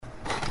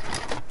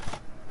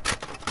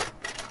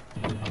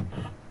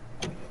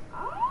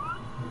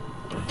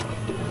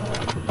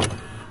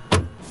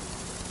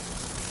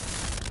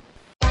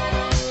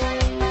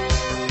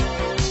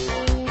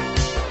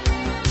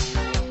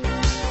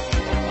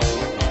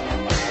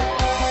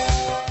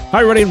Hi,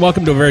 everybody, and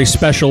welcome to a very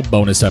special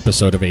bonus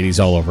episode of 80s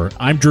All Over.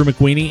 I'm Drew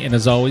McWeeny, and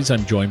as always,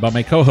 I'm joined by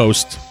my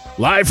co-host,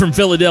 live from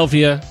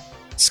Philadelphia,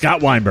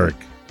 Scott Weinberg.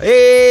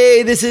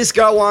 Hey, this is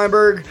Scott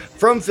Weinberg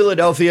from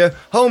Philadelphia,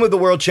 home of the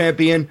world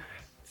champion,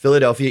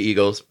 Philadelphia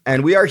Eagles.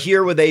 And we are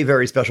here with a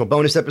very special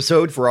bonus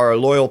episode for our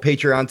loyal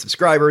Patreon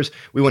subscribers.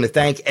 We want to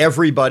thank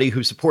everybody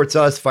who supports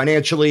us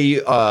financially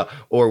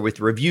or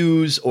with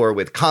reviews or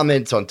with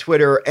comments on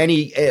Twitter,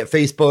 any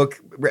Facebook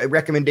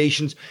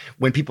recommendations.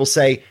 When people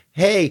say,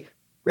 hey,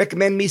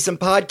 recommend me some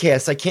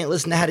podcasts. I can't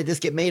listen to How Did This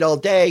Get Made all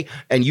day.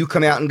 And you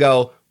come out and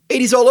go,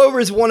 80s All Over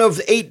is one of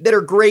 8 that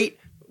are great.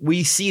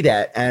 We see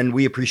that and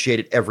we appreciate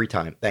it every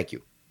time. Thank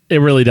you. It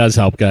really does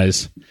help,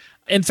 guys.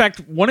 In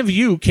fact, one of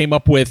you came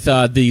up with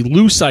the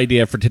loose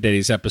idea for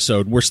today's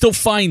episode. We're still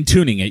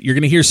fine-tuning it. You're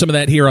going to hear some of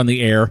that here on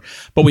the air,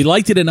 but we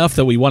liked it enough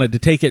that we wanted to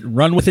take it and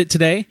run with it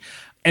today.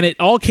 And it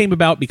all came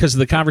about because of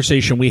the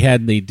conversation we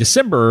had in the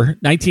December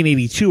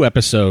 1982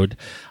 episode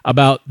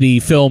about the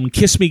film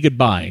Kiss Me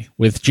Goodbye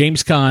with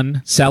James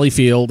Caan, Sally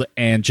Field,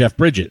 and Jeff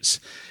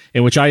Bridges,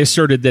 in which I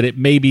asserted that it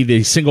may be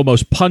the single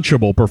most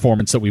punchable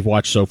performance that we've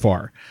watched so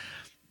far.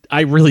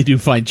 I really do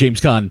find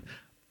James Caan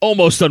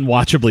almost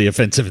unwatchably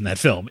offensive in that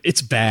film.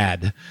 It's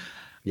bad.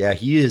 Yeah,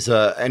 he is,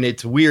 and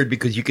it's weird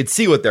because you could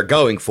see what they're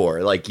going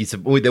for. Like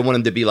they want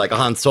him to be like a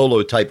Han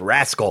Solo type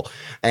rascal,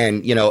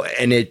 and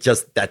and it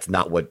just that's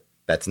not what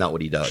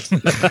he does.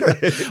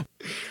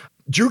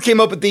 Drew came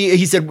up with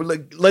he said,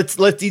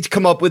 let's each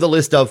come up with a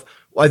list of,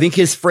 I think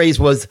his phrase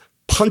was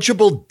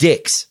punchable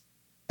dicks.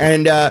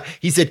 And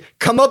he said,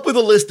 come up with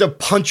a list of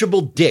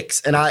punchable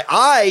dicks. And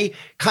I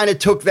kind of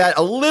took that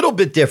a little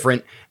bit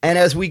different. And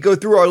as we go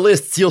through our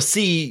lists, you'll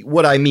see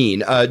what I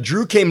mean.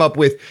 Drew came up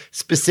with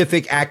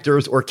specific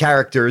actors or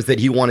characters that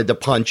he wanted to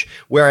punch,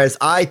 whereas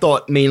I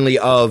thought mainly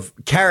of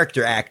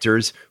character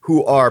actors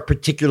who are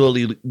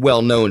particularly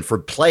well known for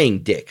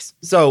playing dicks.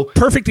 So,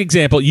 perfect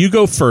example. You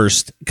go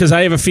first, because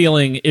I have a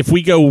feeling if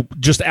we go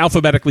just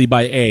alphabetically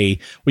by A,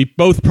 we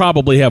both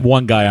probably have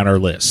one guy on our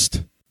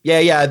list.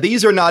 Yeah.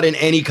 These are not in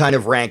any kind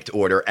of ranked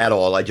order at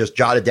all. I just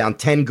jotted down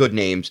 10 good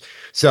names.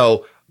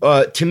 So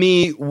to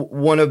me,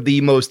 one of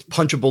the most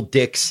punchable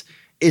dicks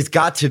is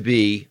got to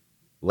be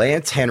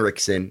Lance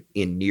Henriksen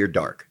in Near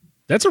Dark.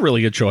 That's a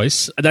really good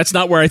choice. That's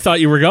not where I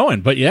thought you were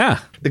going, but yeah.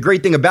 The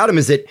great thing about him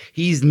is that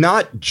he's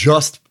not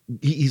just,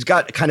 he's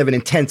got kind of an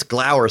intense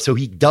glower, so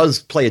he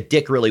does play a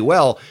dick really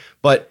well.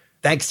 But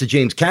thanks to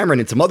James Cameron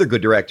and some other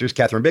good directors,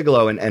 Catherine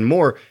Bigelow and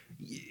more,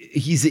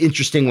 he's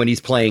interesting when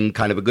he's playing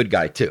kind of a good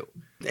guy too.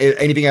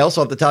 Anything else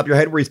off the top of your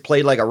head where he's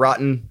played like a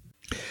rotten?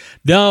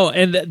 No,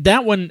 and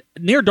that one,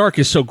 Near Dark,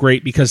 is so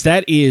great because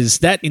that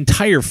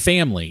entire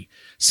family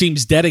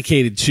seems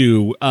dedicated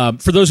to,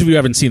 for those of you who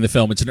haven't seen the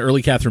film, it's an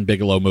early Catherine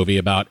Bigelow movie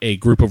about a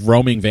group of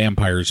roaming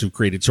vampires who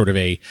created sort of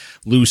a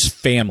loose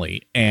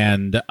family.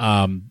 And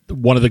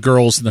one of the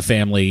girls in the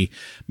family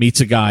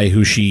meets a guy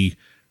who she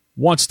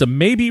wants to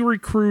maybe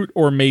recruit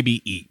or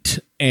maybe eat.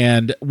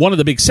 And one of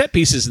the big set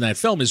pieces in that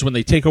film is when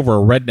they take over a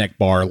redneck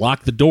bar,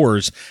 lock the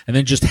doors, and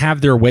then just have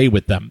their way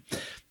with them.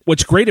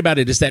 What's great about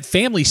it is that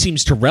family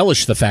seems to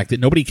relish the fact that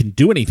nobody can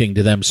do anything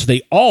to them, so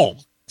they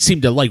all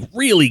seem to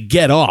really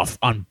get off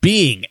on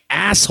being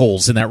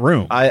assholes in that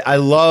room. I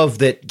love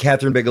that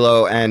Catherine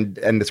Bigelow and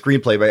the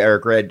screenplay by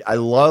Eric Red, I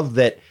love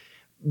that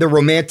the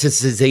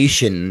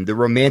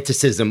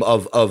romanticism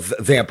of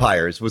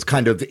vampires was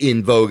kind of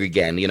in vogue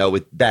again,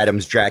 with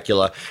Badham's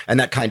Dracula and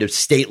that kind of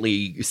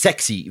stately,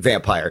 sexy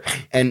vampire.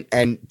 And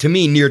to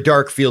me, Near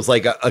Dark feels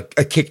like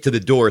a kick to the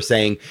door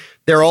saying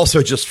they're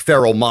also just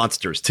feral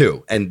monsters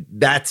too. And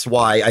that's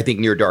why I think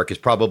Near Dark is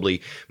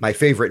probably my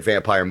favorite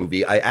vampire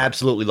movie. I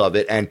absolutely love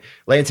it. And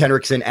Lance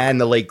Henriksen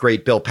and the late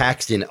great Bill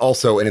Paxton,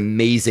 also an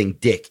amazing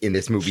dick in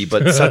this movie,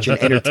 but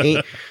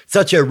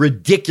such a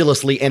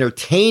ridiculously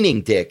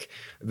entertaining dick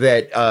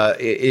that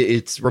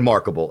it's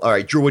remarkable. All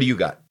right, Drew, what do you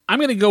got? I'm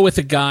going to go with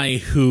a guy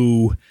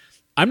who,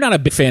 I'm not a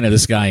big fan of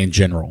this guy in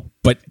general,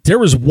 but there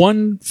was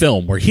one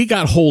film where he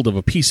got hold of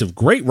a piece of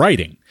great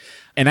writing,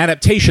 an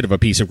adaptation of a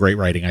piece of great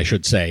writing, I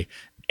should say,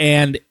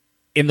 and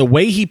in the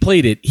way he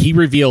played it, he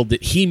revealed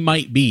that he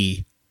might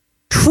be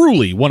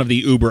truly one of the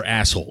uber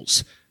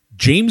assholes.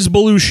 James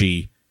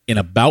Belushi in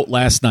About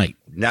Last Night.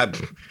 Now,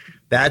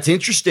 that's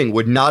interesting.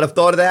 Would not have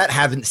thought of that.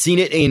 Haven't seen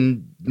it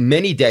in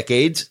many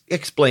decades.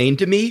 Explain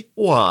to me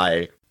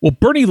why. Well,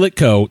 Bernie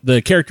Litko,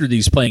 the character that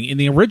he's playing, in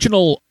the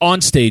original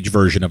onstage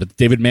version of it,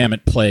 David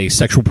Mamet play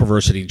Sexual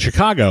Perversity in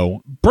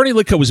Chicago, Bernie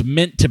Litko was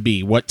meant to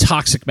be what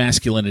toxic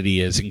masculinity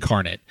is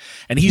incarnate.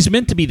 And he's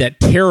meant to be that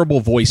terrible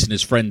voice in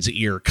his friend's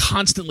ear,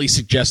 constantly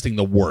suggesting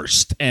the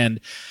worst. And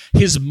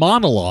his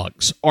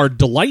monologues are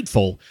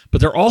delightful,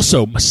 but they're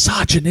also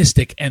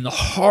misogynistic and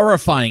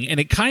horrifying. And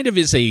it kind of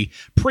is a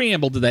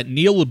preamble to that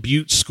Neil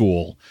LaBute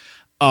school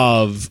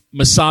of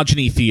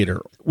misogyny theater.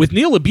 With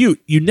Neil LaBute,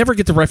 you never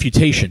get the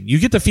refutation. You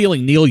get the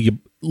feeling Neil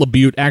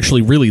LaBute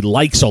actually really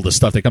likes all the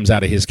stuff that comes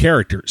out of his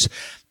characters.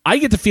 I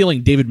get the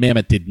feeling David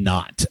Mamet did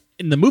not.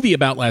 In the movie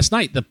About Last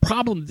Night, the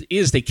problem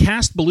is they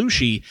cast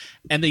Belushi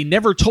and they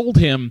never told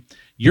him,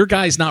 your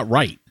guy's not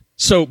right.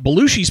 So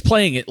Belushi's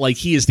playing it like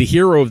he is the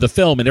hero of the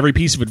film, and every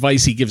piece of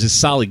advice he gives is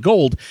solid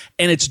gold,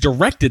 and it's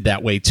directed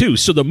that way too.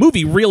 So the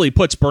movie really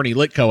puts Bernie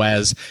Litko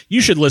as, you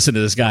should listen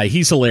to this guy.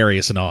 He's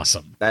hilarious and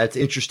awesome. That's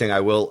interesting. I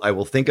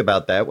will think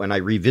about that when I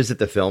revisit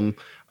the film.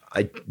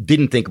 I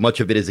didn't think much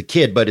of it as a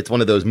kid, but it's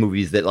one of those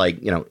movies that, like,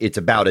 it's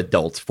about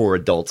adults for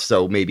adults.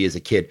 So maybe as a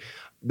kid,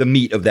 the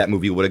meat of that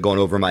movie would have gone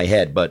over my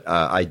head. But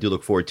I do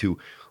look forward to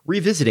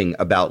revisiting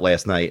About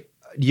Last Night.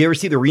 Did you ever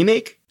see the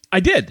remake? I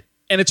did.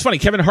 And it's funny,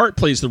 Kevin Hart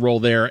plays the role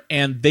there,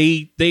 and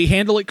they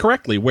handle it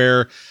correctly,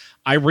 where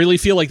I really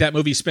feel like that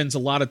movie spends a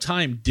lot of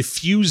time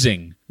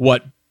diffusing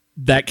what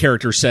that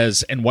character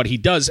says and what he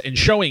does, and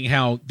showing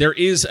how there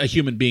is a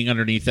human being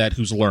underneath that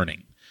who's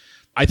learning.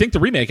 I think the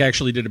remake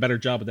actually did a better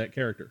job of that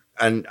character.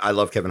 And I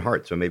love Kevin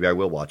Hart, so maybe I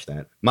will watch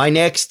that. My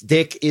next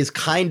dick is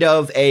kind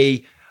of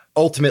a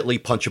ultimately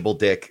punchable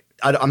dick.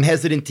 I'm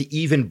hesitant to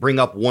even bring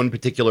up one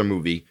particular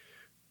movie,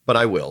 but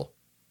I will.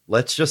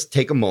 Let's just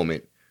take a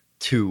moment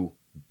to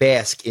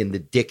bask in the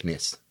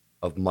dickness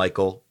of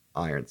Michael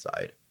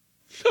Ironside.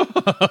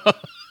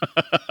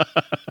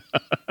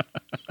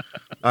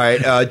 All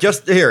right,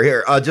 just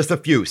a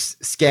few.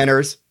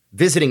 Scanners,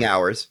 Visiting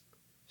Hours,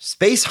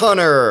 Space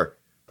Hunter,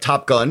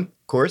 Top Gun,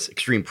 of course,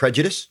 Extreme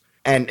Prejudice,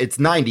 and it's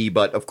 90,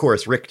 but of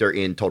course, Richter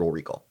in Total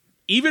Recall.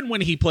 Even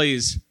when he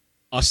plays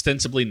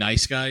ostensibly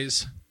nice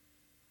guys,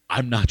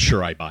 I'm not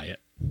sure I buy it.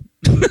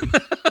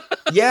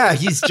 Yeah,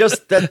 he's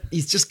just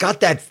got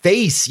that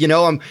face,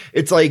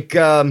 it's like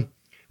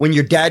when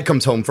your dad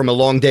comes home from a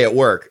long day at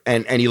work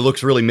and he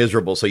looks really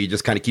miserable, so you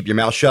just kind of keep your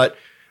mouth shut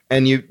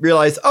and you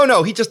realize, oh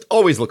no, he just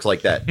always looks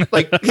like that.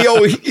 Like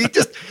he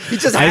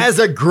just has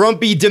a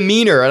grumpy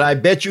demeanor, and I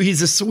bet you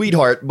he's a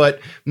sweetheart,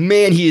 but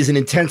man, he is an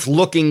intense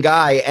looking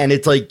guy, and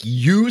it's like,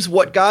 use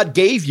what God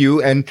gave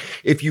you, and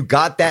if you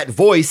got that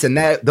voice and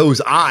those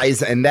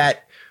eyes and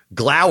that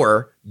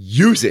glower,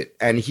 use it.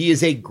 And he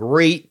is a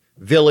great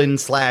villain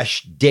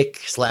 / dick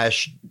 /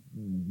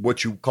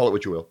 what you call it,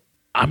 what you will.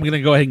 I'm going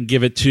to go ahead and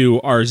give it to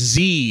our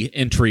Z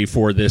entry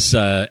for this,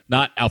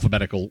 not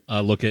alphabetical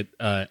look at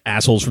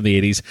assholes from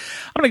the 80s.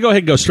 I'm going to go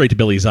ahead and go straight to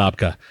Billy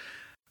Zabka.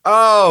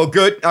 Oh,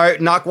 good. All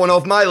right, knock one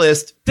off my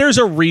list. There's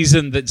a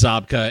reason that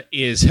Zabka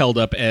is held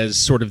up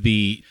as sort of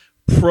the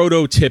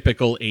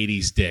prototypical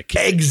 80s dick.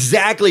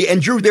 Exactly.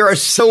 And Drew, there are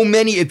so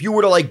many. If you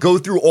were to go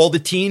through all the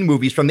teen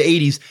movies from the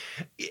 80s,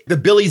 the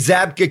Billy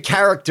Zabka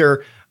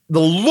character, the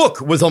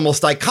look was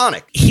almost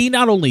iconic. He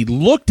not only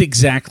looked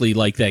exactly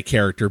like that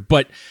character,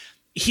 but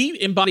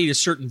he embodied a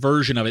certain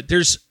version of it.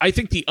 I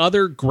think the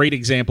other great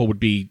example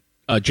would be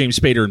James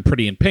Spader in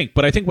Pretty in Pink.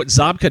 But I think what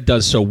Zabka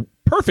does so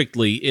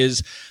perfectly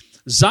is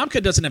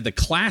Zabka doesn't have the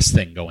class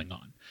thing going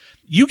on.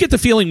 You get the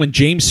feeling when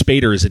James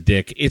Spader is a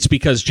dick, it's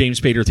because James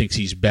Spader thinks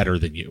he's better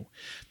than you.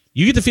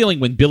 You get the feeling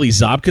when Billy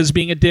Zabka's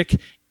being a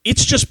dick,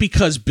 it's just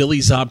because Billy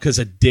Zabka's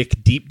a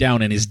dick deep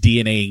down in his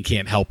DNA and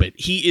can't help it.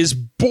 He is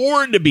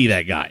born to be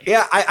that guy.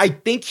 Yeah, I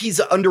think he's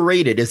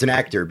underrated as an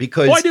actor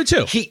because... Oh, I do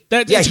too. He's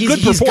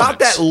got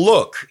that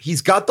look.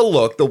 He's got the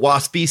look, the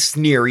waspy,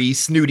 sneery,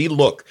 snooty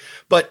look.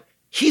 But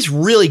he's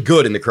really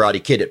good in The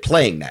Karate Kid at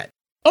playing that.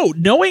 Oh,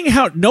 knowing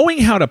how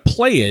to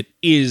play it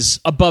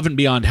is above and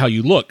beyond how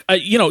you look.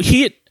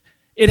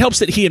 It helps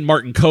that he and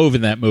Martin Kove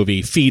in that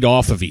movie feed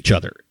off of each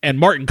other. And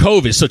Martin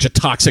Kove is such a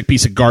toxic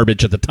piece of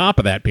garbage at the top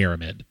of that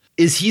pyramid.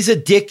 He's a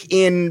dick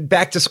in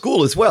Back to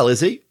School as well, is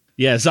he?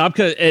 Yeah,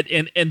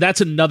 Zabka, and that's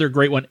another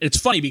great one. It's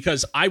funny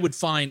because I would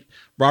find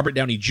Robert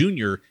Downey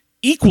Jr.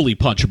 equally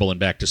punchable in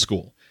Back to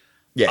School.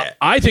 Yeah.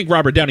 I think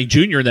Robert Downey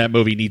Jr. in that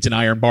movie needs an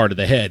iron bar to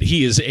the head.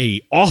 He is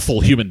a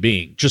awful human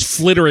being, just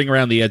flittering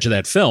around the edge of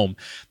that film.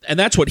 And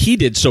that's what he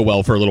did so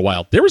well for a little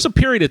while. There was a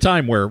period of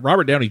time where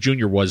Robert Downey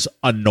Jr. was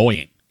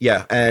annoying.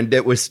 Yeah, and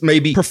it was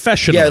maybe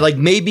professional. Yeah,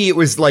 maybe it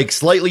was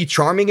slightly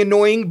charming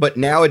annoying, but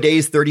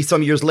nowadays,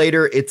 30-some years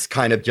later, it's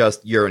kind of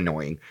just, you're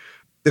annoying.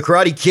 The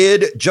Karate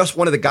Kid, Just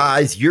One of the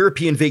Guys,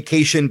 European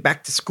Vacation,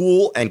 Back to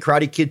School, and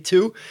Karate Kid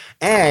 2.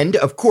 And,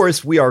 of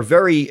course, we are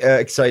very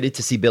excited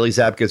to see Billy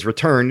Zabka's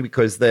return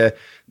because the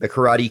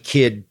Karate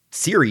Kid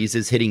series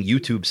is hitting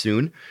YouTube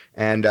soon.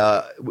 And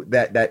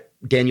that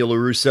Daniel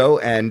LaRusso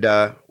and,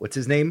 what's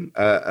his name?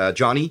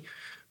 Johnny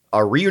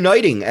are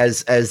reuniting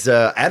as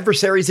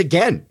adversaries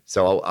again.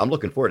 So I'm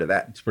looking forward to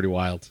that. It's pretty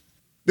wild.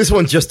 This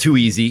one's just too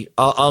easy.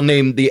 I'll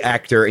name the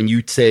actor, and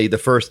you say the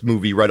first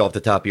movie right off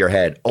the top of your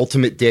head.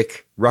 Ultimate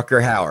Dick,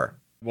 Rutger Hauer.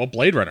 Well,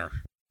 Blade Runner.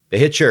 The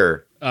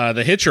Hitcher.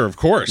 The Hitcher, of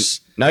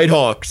course.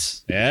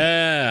 Nighthawks.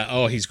 Yeah.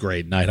 Oh, he's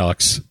great.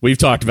 Nighthawks. We've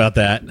talked about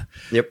that.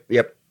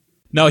 Yep.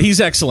 No,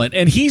 he's excellent.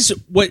 And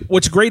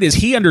what's great is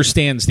he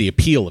understands the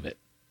appeal of it.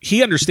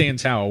 He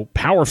understands how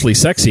powerfully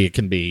sexy it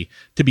can be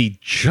to be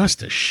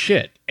just a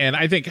shit. And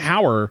I think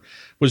Hauer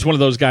was one of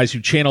those guys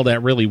who channeled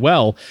that really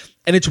well.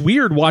 And it's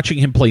weird watching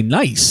him play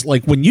nice.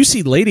 Like when you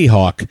see Lady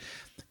Hawk,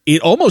 it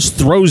almost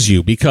throws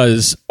you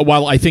because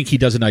while I think he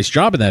does a nice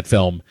job in that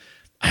film,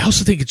 I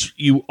also think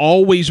you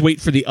always wait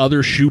for the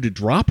other shoe to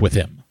drop with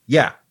him.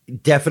 Yeah,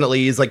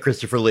 definitely. He's like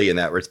Christopher Lee in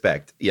that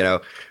respect.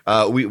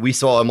 We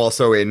saw him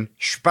also in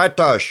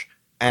Spatosh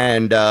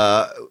And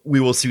we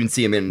will soon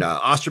see him in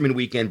Osterman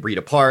Weekend, Breed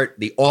Apart,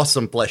 the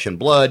awesome Flesh and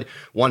Blood,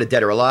 Wanted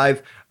Dead or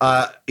Alive,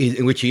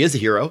 in which he is a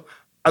hero.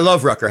 I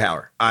love Rutger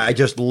Hauer. I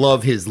just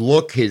love his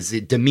look, his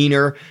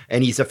demeanor,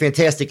 and he's a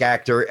fantastic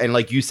actor. And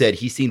like you said,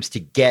 he seems to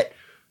get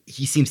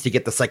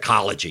the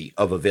psychology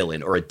of a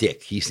villain or a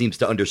dick. He seems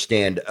to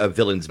understand a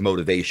villain's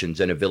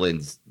motivations and a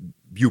villain's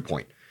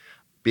viewpoint.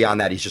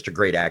 Beyond that, he's just a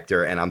great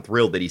actor, and I'm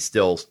thrilled that he's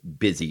still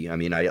busy. I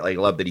mean, I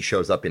love that he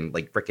shows up in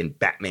like freaking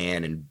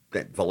Batman, and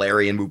that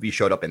Valerian movie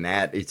showed up in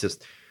that. It's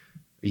just,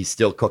 he's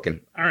still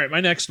cooking. All right,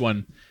 my next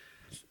one.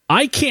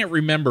 I can't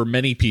remember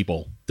many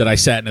people that I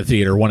sat in a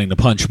theater wanting to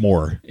punch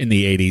more in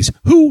the 80s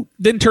who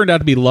then turned out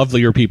to be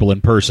lovelier people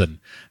in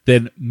person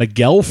than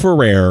Miguel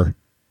Ferrer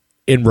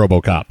in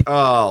RoboCop.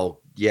 Oh,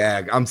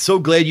 yeah. I'm so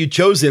glad you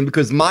chose him,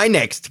 because my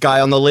next guy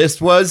on the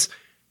list was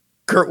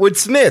Kurtwood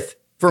Smith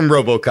from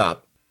RoboCop.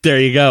 There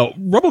you go.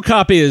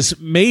 RoboCop is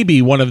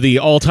maybe one of the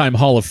all-time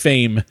Hall of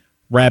Fame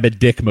rabid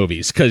dick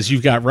movies, because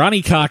you've got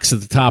Ronnie Cox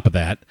at the top of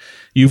that.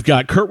 You've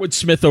got Kurtwood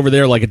Smith over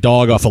there like a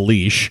dog off a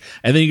leash.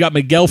 And then you got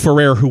Miguel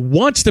Ferrer, who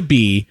wants to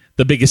be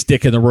the biggest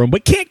dick in the room,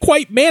 but can't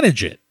quite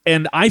manage it.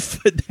 And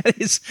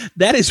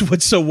that is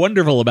what's so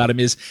wonderful about him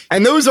is,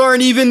 and those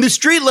aren't even the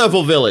street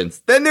level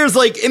villains. Then there's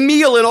like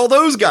Emil and all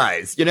those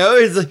guys. You know,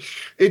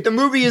 the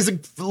movie is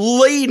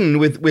laden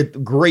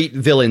with great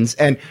villains,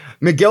 and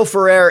Miguel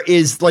Ferrer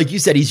is, like you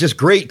said, he's just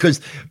great,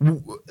 because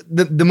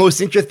the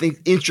most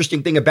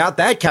interesting thing about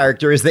that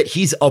character is that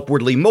he's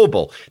upwardly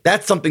mobile.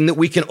 That's something that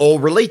we can all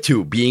relate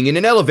to, being in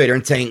an elevator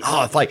and saying,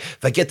 "Oh, if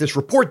I get this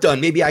report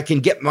done, maybe I can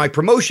get my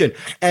promotion."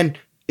 And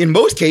in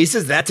most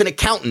cases, that's an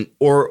accountant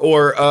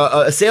or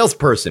a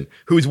salesperson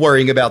who's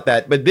worrying about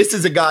that. But this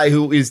is a guy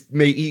who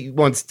he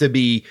wants to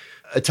be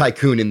a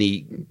tycoon in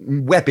the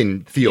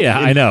weapon field. Yeah,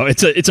 I know.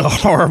 It's a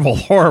horrible,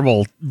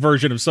 horrible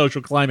version of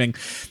social climbing.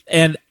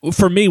 And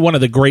for me, one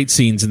of the great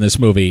scenes in this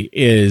movie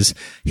is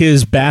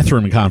his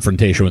bathroom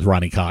confrontation with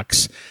Ronnie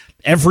Cox.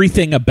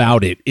 Everything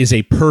about it is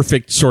a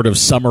perfect sort of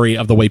summary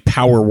of the way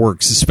power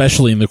works,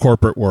 especially in the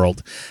corporate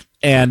world.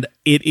 And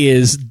it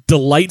is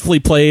delightfully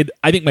played.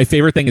 I think my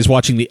favorite thing is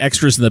watching the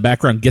extras in the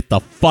background get the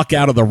fuck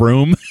out of the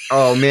room.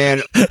 Oh,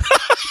 man.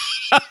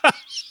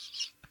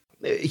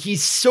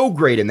 He's so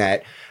great in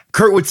that.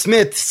 Kurtwood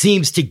Smith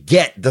seems to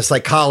get the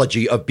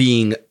psychology of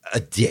being a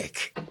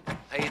dick.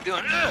 How you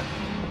doing?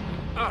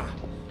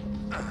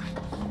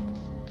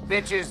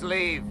 Bitches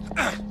leave.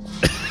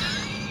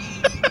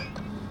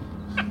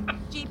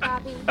 Gee,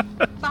 Bobby.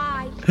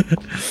 Bye.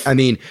 I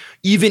mean,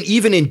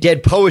 even in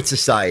Dead Poet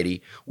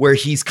Society, where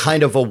he's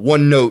kind of a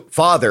one-note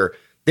father,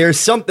 there's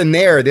something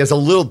there. There's a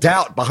little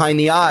doubt behind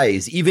the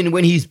eyes. Even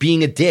when he's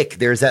being a dick,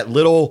 there's that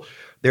little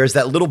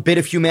bit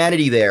of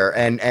humanity there.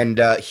 And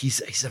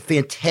he's a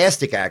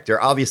fantastic actor.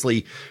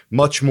 Obviously,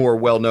 much more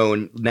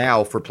well-known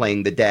now for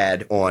playing the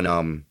dad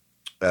on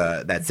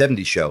that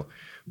 70s show.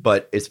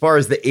 But as far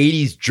as the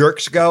 80s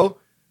jerks go,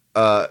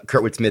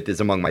 Kurtwood Smith is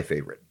among my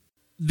favorite.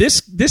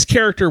 This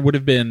character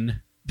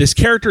in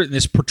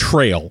this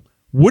portrayal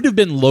would have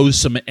been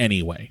loathsome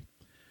anyway.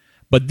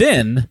 But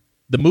then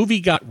the movie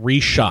got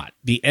reshot.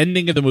 The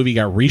ending of the movie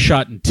got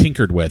reshot and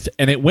tinkered with.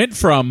 And it went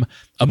from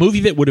a movie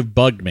that would have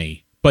bugged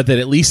me, but that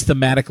at least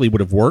thematically would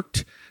have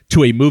worked,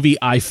 to a movie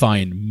I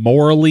find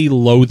morally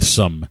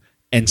loathsome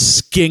and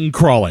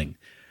skin-crawling.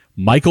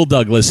 Michael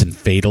Douglas in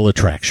Fatal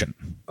Attraction.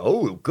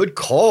 Oh, good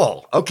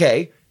call.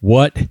 Okay.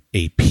 What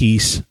a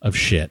piece of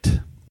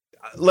shit.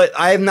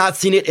 I have not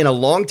seen it in a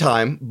long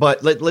time,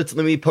 but let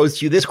me pose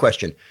to you this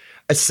question.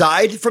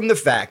 Aside from the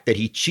fact that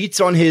he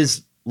cheats on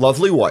his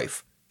lovely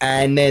wife,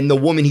 and then the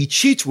woman he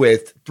cheats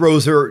with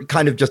throws her,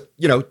 kind of just,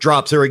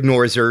 drops her,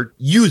 ignores her,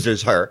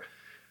 uses her.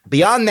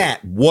 Beyond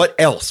that, what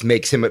else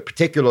makes him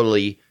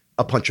particularly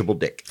a punchable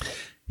dick?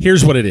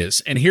 Here's what it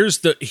is. And here's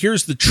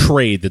the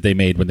trade that they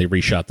made when they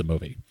reshot the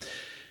movie.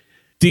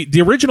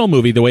 The original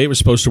movie, the way it was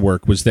supposed to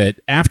work was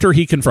that after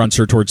he confronts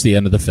her towards the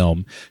end of the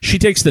film, she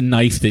takes the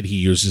knife that he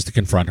uses to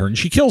confront her and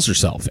she kills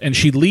herself. And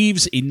she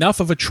leaves enough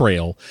of a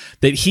trail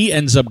that he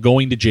ends up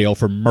going to jail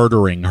for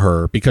murdering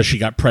her because she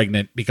got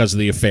pregnant because of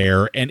the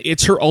affair. And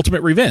it's her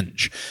ultimate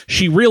revenge.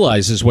 She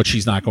realizes what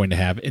she's not going to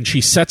have and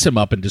she sets him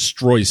up and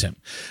destroys him.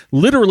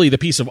 Literally, the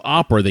piece of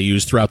opera they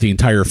use throughout the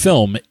entire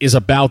film is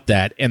about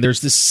that. And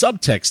there's this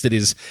subtext that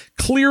is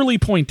clearly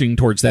pointing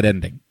towards that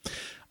ending.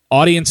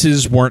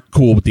 Audiences weren't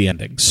cool with the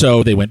ending,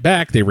 so they went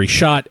back, they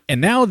reshot,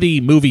 and now the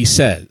movie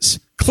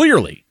says,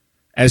 clearly,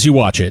 as you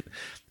watch it,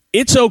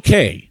 it's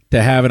okay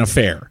to have an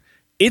affair.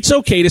 It's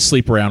okay to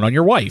sleep around on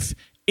your wife.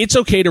 It's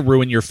okay to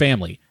ruin your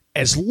family,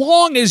 as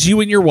long as you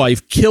and your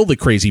wife kill the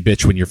crazy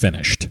bitch when you're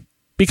finished.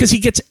 Because he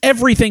gets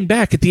everything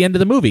back at the end of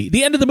the movie.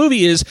 The end of the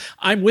movie is,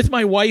 I'm with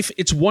my wife,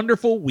 it's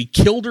wonderful, we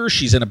killed her,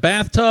 she's in a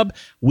bathtub,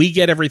 we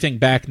get everything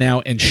back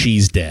now, and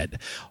she's dead.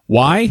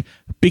 Why?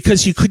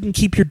 Because you couldn't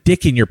keep your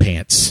dick in your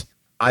pants.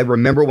 I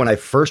remember when I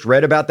first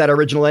read about that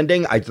original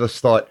ending, I just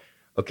thought,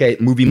 okay,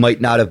 movie might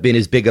not have been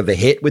as big of a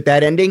hit with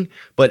that ending,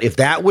 but if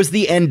that was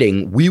the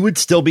ending, we would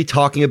still be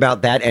talking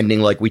about that ending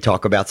like we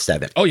talk about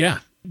Seven. Oh, yeah.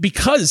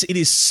 Because it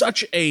is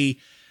such a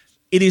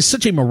it is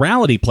such a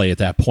morality play at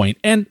that point.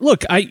 And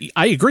look, I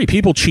agree.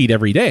 People cheat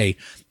every day.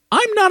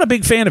 I'm not a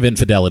big fan of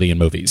infidelity in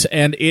movies,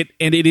 and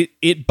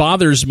it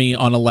bothers me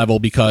on a level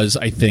because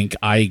I think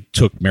I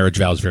took marriage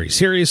vows very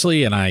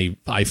seriously, and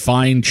I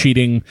find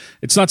cheating,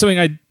 it's not something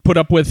I put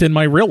up with in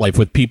my real life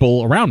with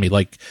people around me,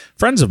 like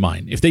friends of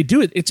mine. If they do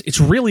it, it's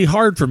really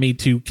hard for me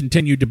to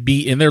continue to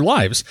be in their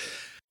lives.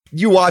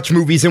 You watch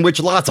movies in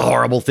which lots of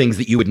horrible things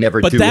that you would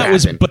never do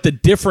happen. But the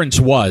difference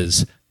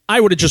was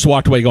I would have just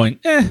walked away going,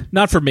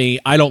 not for me.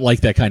 I don't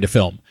like that kind of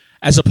film.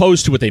 As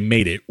opposed to what they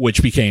made it,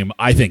 which became,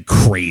 I think,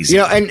 crazy.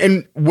 You know,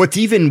 and what's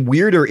even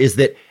weirder is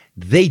that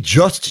they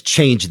just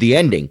changed the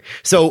ending.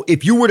 So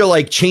if you were to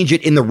like change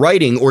it in the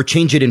writing or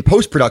change it in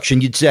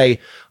post-production, you'd say,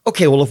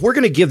 okay, well, if we're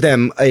going to give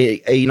them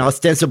an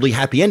ostensibly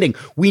happy ending,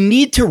 we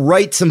need to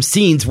write some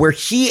scenes where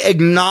he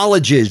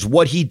acknowledges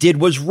what he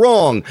did was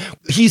wrong.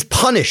 He's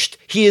punished.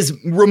 He is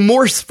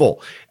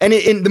remorseful. And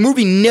the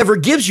movie never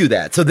gives you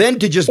that. So then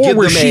to just give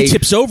them she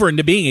tips over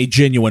into being a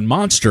genuine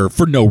monster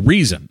for no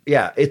reason.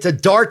 Yeah, it's a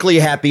darkly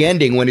happy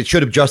ending when it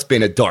should have just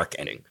been a dark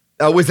ending.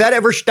 Was that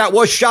ever that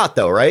was shot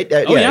though, right?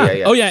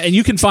 Oh yeah, and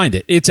you can find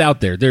it. It's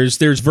out there. There's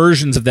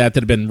versions of that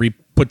have been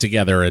put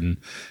together, and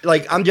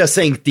like I'm just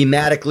saying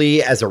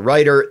thematically as a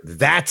writer,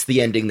 that's the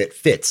ending that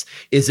fits.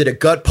 Is it a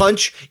gut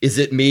punch? Is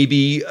it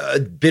maybe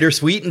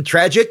bittersweet and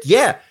tragic?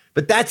 Yeah,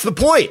 but that's the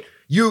point.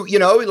 You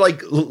know,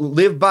 like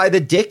live by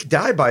the dick,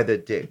 die by the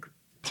dick,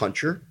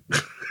 puncher.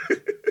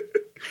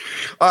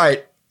 All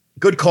right,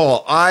 good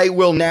call. I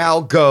will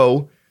now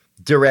go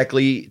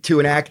directly to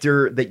an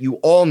actor that you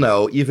all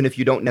know, even if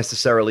you don't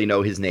necessarily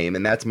know his name.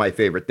 And that's my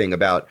favorite thing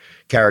about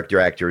character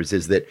actors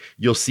is that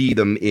you'll see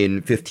them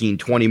in 15,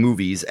 20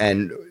 movies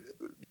and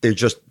they're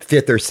just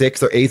fifth or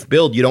sixth or eighth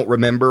build. You don't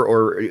remember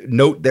or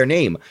note their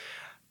name.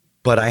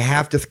 But I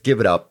have to give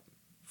it up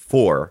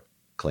for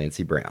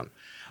Clancy Brown.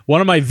 One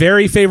of my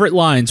very favorite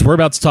lines, we're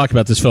about to talk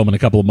about this film in a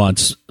couple of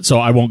months, so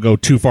I won't go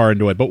too far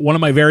into it, but one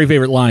of my very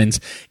favorite lines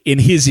in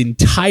his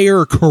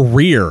entire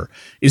career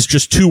is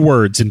just two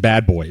words in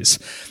Bad Boys.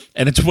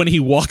 And it's when he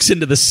walks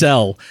into the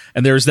cell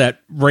and there's that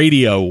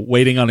radio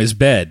waiting on his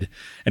bed,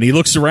 and he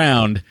looks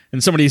around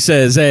and somebody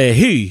says,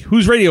 hey,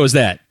 whose radio is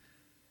that?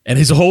 And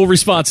his whole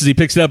response as he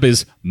picks it up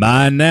is,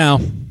 mine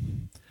now.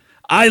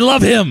 I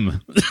love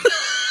him.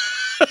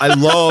 I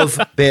love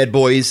Bad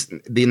Boys,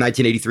 the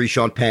 1983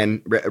 Sean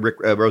Penn, Rick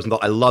Rosenthal.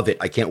 I love it.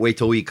 I can't wait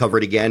till we cover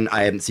it again.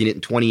 I haven't seen it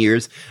in 20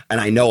 years, and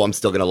I know I'm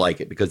still going to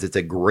like it because it's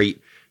a great,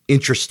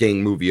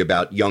 interesting movie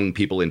about young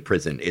people in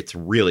prison. It's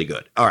really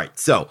good. All right,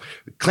 so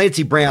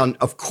Clancy Brown,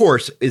 of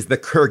course, is the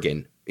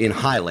Kurgan in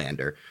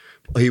Highlander.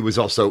 He was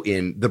also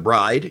in The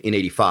Bride in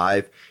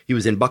 85. He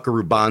was in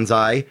Buckaroo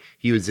Banzai.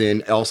 He was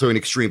also in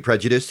Extreme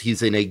Prejudice.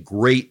 He's in a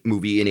great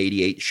movie in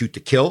 88, Shoot to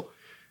Kill.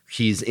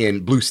 He's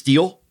in Blue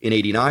Steel in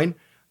 89.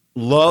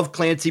 Love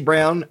Clancy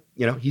Brown.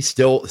 You know, he's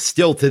still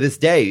to this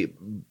day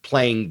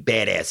playing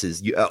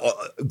badasses.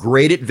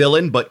 Great at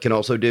villain, but can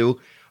also do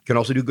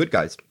good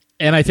guys.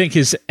 And I think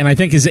his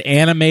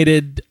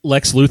animated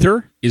Lex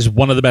Luthor is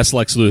one of the best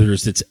Lex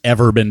Luthors that's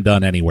ever been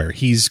done anywhere.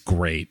 He's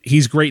great.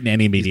 He's great in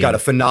any medium. He's got a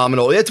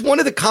phenomenal. It's one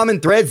of the common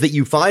threads that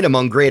you find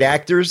among great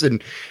actors,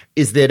 and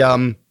is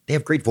that they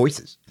have great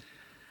voices.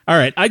 All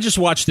right, I just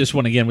watched this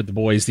one again with the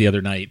boys the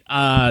other night.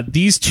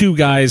 These two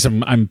guys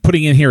I'm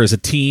putting in here as a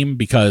team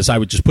because I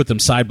would just put them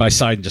side by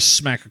side and just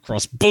smack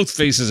across both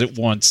faces at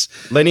once.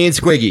 Lenny and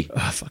Squiggy.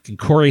 Fucking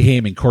Corey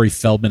Haim and Corey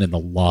Feldman and the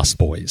Lost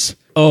Boys.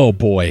 Oh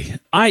boy.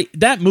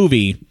 That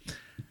movie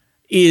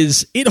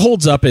it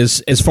holds up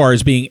as far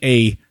as being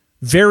a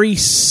very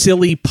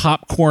silly,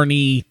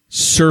 popcorny,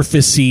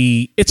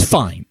 surfacey. It's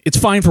fine. It's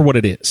fine for what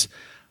it is.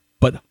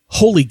 But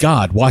holy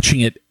God,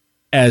 watching it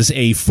as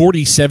a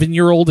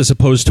 47-year-old as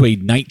opposed to a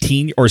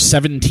 19 or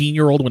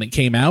 17-year-old when it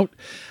came out,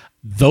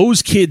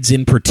 those kids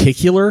in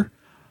particular,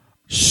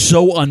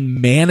 so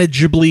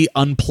unmanageably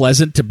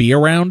unpleasant to be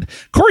around.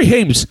 Corey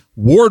Haim's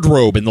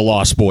wardrobe in The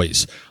Lost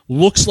Boys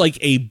looks like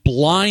a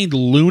blind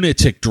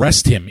lunatic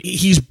dressed him.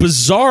 He's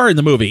bizarre in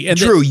the movie. And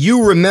Drew,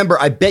 you remember,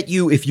 I bet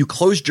you if you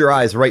closed your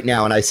eyes right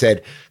now and I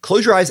said,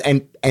 close your eyes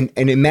and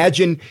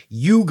imagine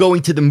you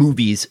going to the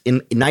movies in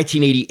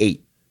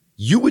 1988.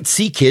 You would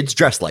see kids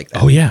dressed like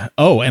that. Oh, yeah.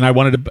 Oh, and I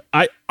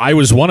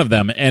was one of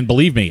them. And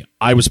believe me,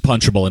 I was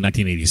punchable in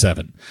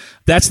 1987.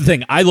 That's the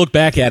thing. I look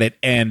back at it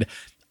and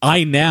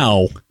I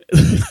now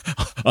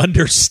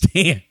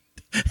understand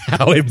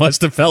how it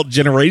must have felt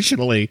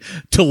generationally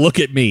to look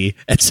at me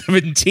at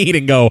 17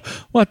 and go,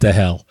 what the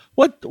hell?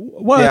 What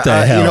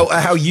the hell? You know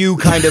how you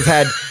kind of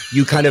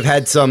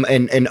had some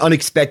an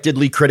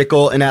unexpectedly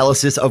critical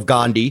analysis of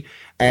Gandhi,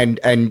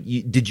 and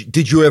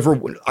did you ever?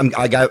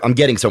 I'm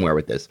getting somewhere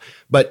with this,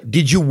 but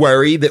did you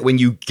worry that when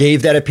you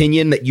gave that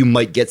opinion that you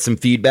might get some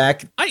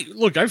feedback?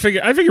 I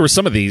figure with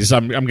some of these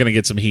I'm going to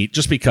get some heat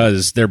just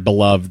because they're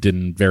beloved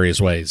in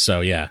various ways. So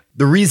yeah.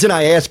 The reason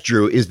I asked,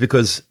 Drew, is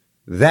because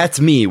That's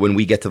me when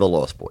we get to the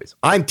Lost Boys.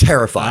 I'm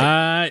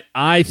terrified.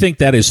 I think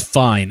that is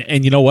fine.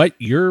 And you know what?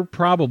 You're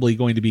probably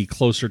going to be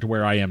closer to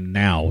where I am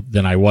now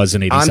than I was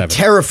in 87. I'm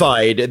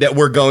terrified that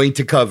we're going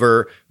to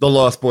cover the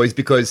Lost Boys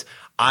because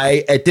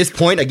at this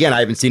point, again, I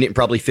haven't seen it in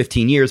probably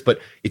 15 years,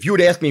 but if you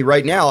would ask me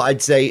right now,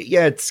 I'd say,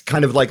 yeah, it's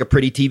kind of like a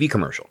pretty TV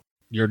commercial.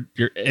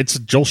 It's a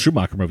Joel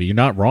Schumacher movie. You're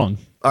not wrong.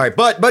 All right,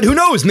 but who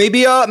knows?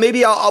 Maybe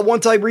I'll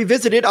once I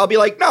revisit it, I'll be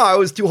like, no, I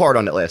was too hard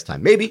on it last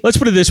time. Maybe. Let's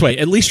put it this way.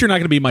 At least you're not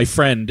going to be my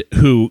friend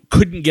who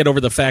couldn't get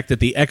over the fact that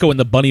the Echo and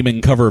the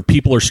Bunnymen cover of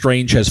People Are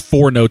Strange has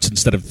 4 notes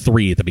instead of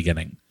 3 at the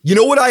beginning. You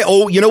know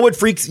what you know what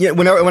freaks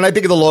when I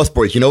think of the Lost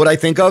Boys, you know what I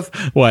think of?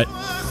 What?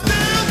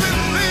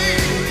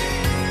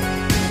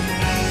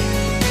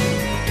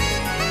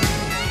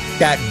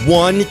 That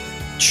one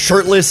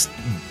shirtless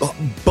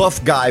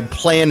buff guy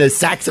playing a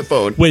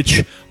saxophone.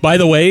 Which, by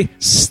the way,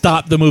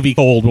 stopped the movie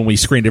cold when we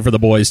screened it for the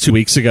boys 2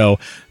 weeks ago.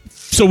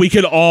 So we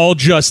could all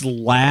just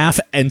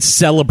laugh and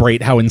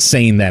celebrate how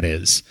insane that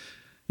is.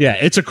 Yeah,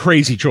 it's a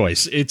crazy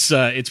choice. It's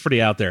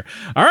pretty out there.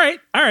 All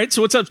right.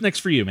 So what's up next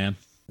for you, man?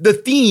 The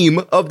theme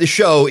of the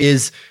show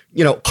is,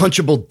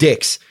 punchable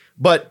dicks.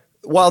 But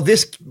while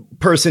this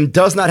person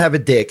does not have a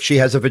dick, she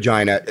has a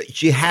vagina.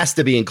 She has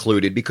to be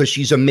included because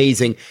she's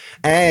amazing.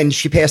 And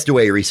she passed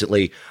away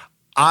recently.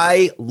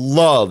 I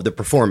love the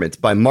performance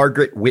by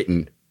Margaret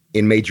Whitten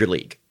in Major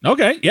League.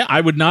 Okay. Yeah, I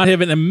would not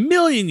have in a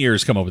million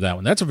years come up with that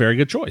one. That's a very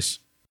good choice.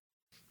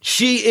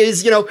 She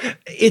is,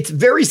 it's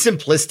very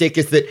simplistic.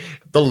 It's that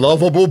the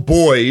lovable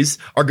boys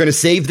are going to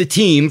save the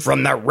team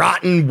from the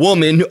rotten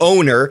woman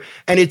owner.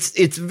 And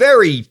it's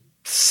very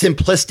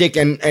simplistic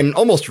and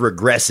almost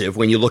regressive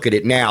when you look at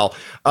it now.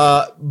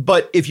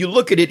 But if you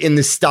look at it in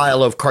the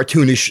style of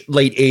cartoonish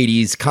late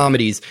 80s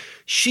comedies,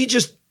 she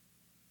just,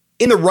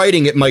 in the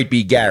writing, it might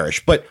be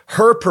garish, but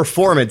her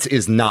performance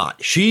is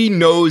not. She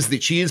knows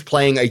that she is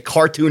playing a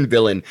cartoon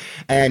villain,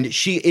 and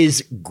she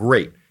is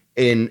great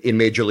in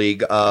Major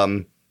League.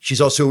 She's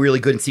also really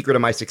good in Secret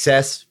of My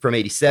Success from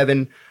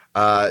 87.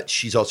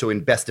 She's also in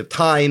Best of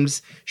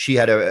Times. She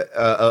had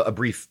a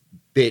brief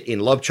bit in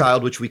Love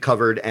Child, which we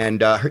covered,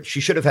 and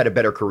she should have had a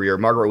better career.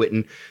 Margaret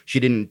Whitten, she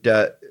didn't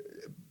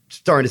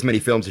star in as many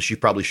films as she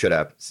probably should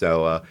have,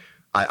 so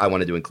I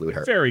wanted to include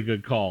her. Very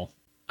good call.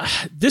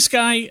 This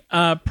guy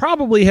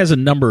probably has a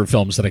number of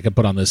films that I could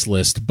put on this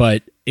list,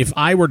 but if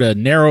I were to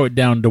narrow it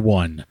down to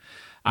one,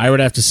 I would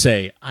have to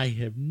say I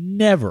have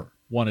never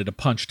wanted to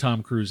punch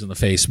Tom Cruise in the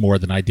face more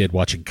than I did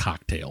watching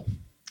Cocktail.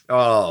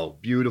 Oh,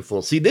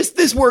 beautiful. See,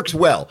 this works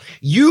well.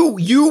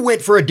 You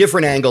went for a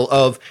different angle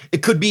of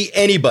it could be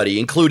anybody,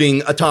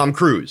 including a Tom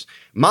Cruise.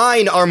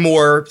 Mine are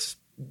more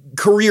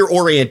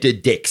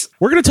career-oriented dicks.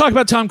 We're going to talk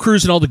about Tom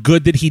Cruise and all the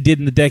good that he did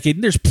in the decade,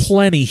 and there's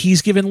plenty.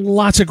 He's given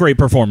lots of great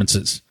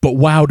performances. But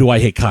wow, do I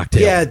hate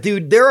Cocktail. Yeah,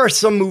 dude, there are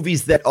some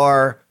movies that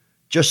are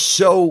just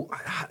so,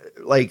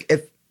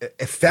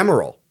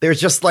 ephemeral.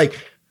 There's just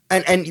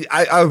and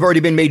I've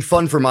already been made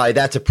fun for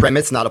that's a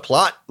premise, not a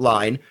plot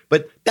line,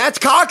 but that's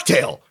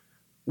Cocktail.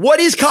 What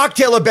is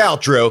Cocktail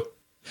about, Drew?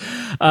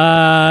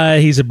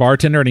 He's a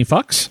bartender and he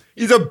fucks.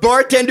 He's a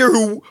bartender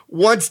who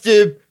wants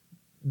to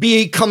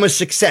become a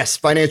success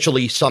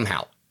financially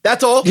somehow.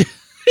 That's all.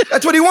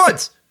 That's what he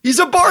wants. He's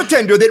a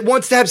bartender that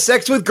wants to have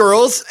sex with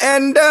girls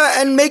and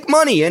make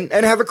money and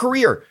have a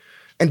career.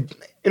 And,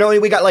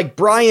 we got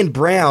Brian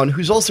Brown,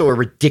 who's also a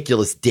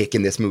ridiculous dick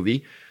in this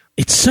movie.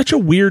 It's such a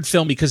weird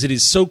film because it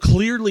is so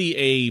clearly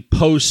a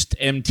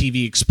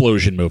post-MTV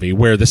explosion movie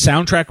where the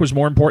soundtrack was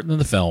more important than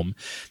the film.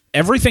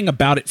 Everything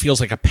about it feels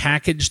like a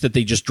package that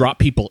they just drop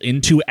people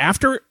into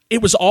after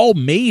it was all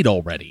made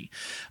already.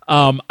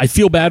 I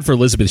feel bad for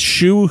Elizabeth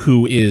Shue,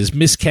 who is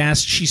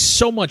miscast. She's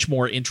so much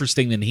more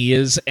interesting than he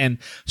is and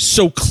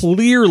so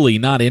clearly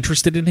not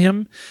interested in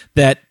him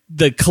that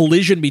the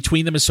collision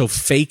between them is so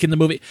fake in the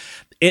movie.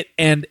 It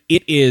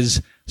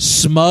is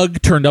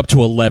Smug turned up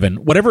to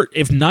 11. Whatever,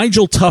 if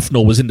Nigel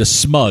Tufnell was into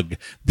Smug,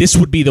 this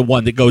would be the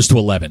one that goes to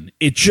 11.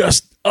 It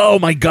just, oh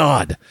my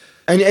God.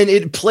 And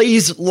it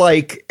plays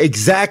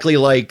exactly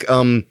like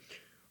a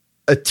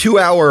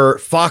 2-hour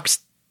Fox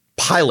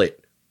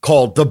pilot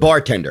called The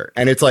Bartender.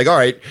 And it's all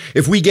right,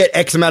 if we get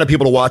X amount of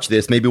people to watch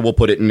this, maybe we'll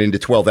put it into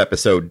 12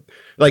 episode.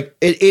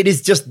 It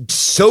is just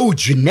so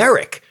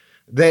generic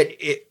that,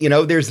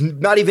 there's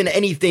not even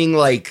anything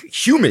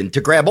human to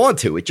grab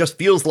onto. It just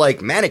feels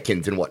like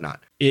mannequins and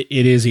whatnot. It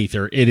is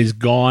ether. It is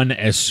gone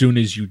as soon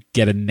as you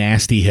get a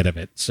nasty hit of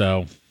it.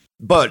 So,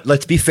 but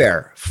let's be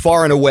fair,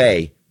 far and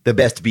away, the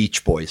best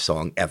Beach Boys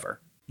song ever.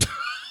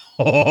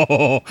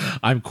 Oh,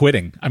 I'm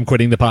quitting. I'm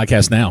quitting the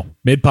podcast now.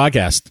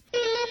 Mid-podcast.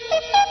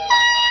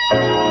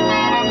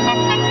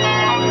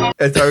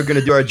 That's how we're going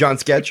to do our John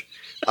sketch.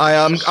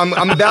 I'm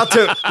about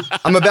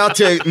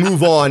to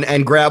move on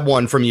and grab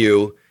one from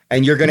you,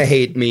 and you're going to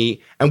hate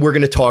me, and we're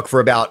going to talk for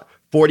about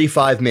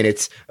 45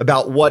 minutes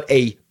about what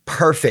a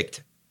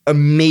perfect,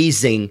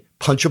 amazing,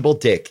 punchable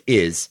dick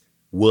is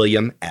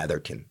William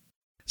Atherton.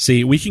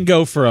 See, we can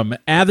go from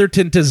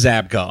Atherton to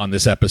Zabka on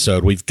this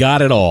episode. We've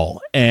got it all.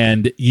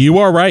 And you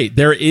are right.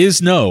 There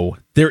is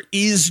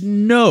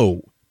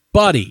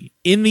nobody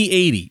in the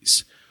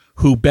 80s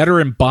who better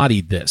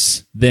embodied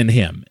this than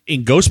him.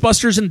 In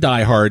Ghostbusters and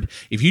Die Hard,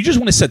 if you just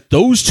want to set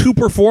those two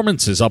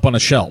performances up on a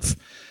shelf,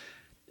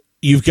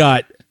 you've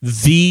got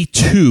the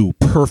two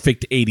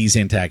perfect 80s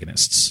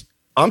antagonists.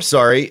 I'm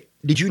sorry.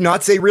 Did you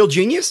not say Real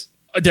Genius?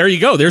 There you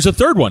go. There's a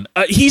third one.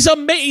 He's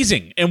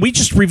amazing. And we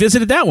just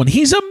revisited that one.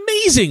 He's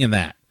amazing in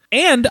that.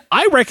 And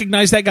I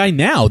recognize that guy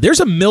now. There's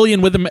a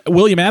million with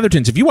William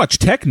Athertons. If you watch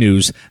Tech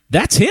News,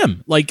 that's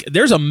him. Like,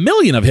 there's a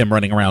million of him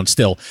running around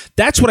still.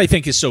 That's what I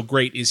think is so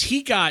great, is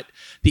he got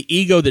the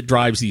ego that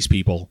drives these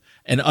people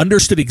and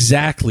understood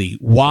exactly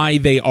why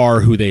they are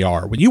who they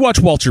are. When you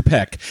watch Walter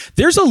Peck,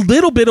 there's a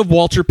little bit of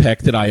Walter Peck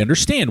that I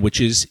understand, which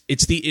is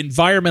it's the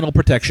Environmental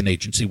Protection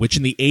Agency, which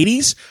in the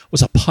 80s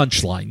was a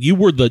punchline. You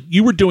were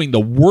doing the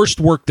worst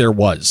work there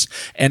was.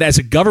 And as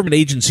a government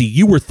agency,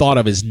 you were thought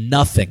of as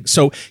nothing.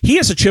 So he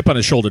has a chip on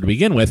his shoulder to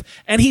begin with,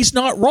 and he's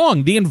not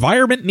wrong. The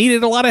environment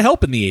needed a lot of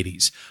help in the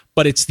 80s.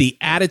 But it's the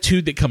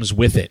attitude that comes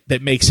with it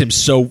that makes him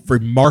so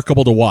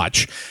remarkable to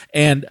watch.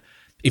 And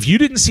if you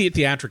didn't see it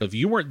theatrical, if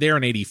you weren't there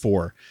in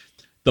 84,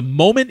 the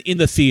moment in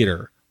the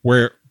theater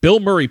where Bill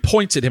Murray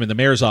points at him in the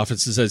mayor's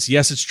office and says,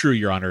 "Yes, it's true,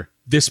 Your Honor,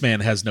 this man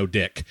has no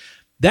dick,"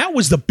 that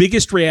was the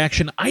biggest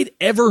reaction I'd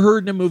ever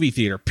heard in a movie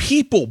theater.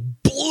 People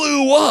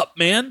blew up,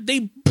 man.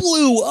 They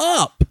blew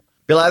up.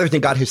 Bill Atherton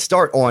got his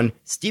start on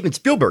Steven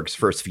Spielberg's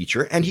first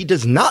feature, and he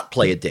does not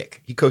play a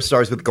dick. He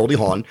co-stars with Goldie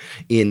Hawn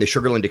in The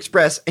Sugarland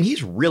Express, and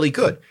he's really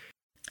good.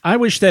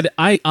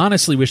 I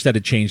honestly wish that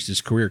had changed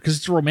his career, because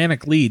it's a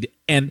romantic lead.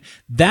 And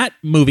that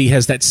movie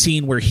has that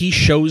scene where he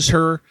shows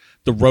her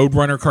the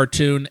Roadrunner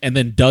cartoon and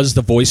then does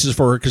the voices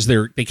for her because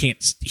they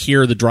can't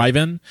hear the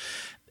drive-in.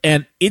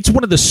 And it's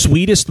one of the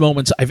sweetest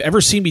moments I've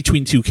ever seen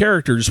between two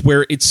characters,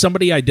 where it's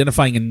somebody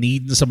identifying a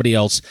need in somebody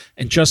else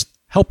and just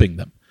helping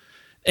them.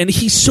 And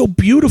he's so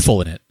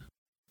beautiful in it.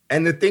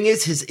 And the thing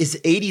is, his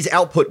 80s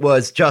output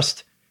was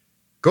just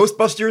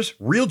Ghostbusters,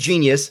 Real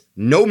Genius,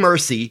 No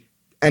Mercy,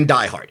 and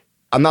Die Hard.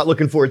 I'm not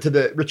looking forward to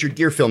the Richard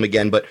Gere film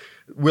again, but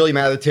William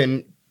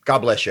Atherton, God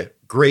bless you.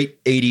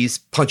 Great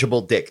 80s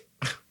punchable dick.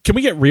 Can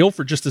we get real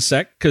for just a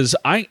sec? Because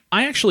I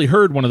actually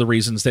heard one of the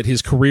reasons that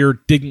his career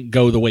didn't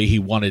go the way he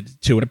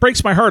wanted to, and it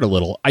breaks my heart a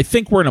little. I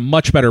think we're in a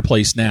much better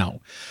place now,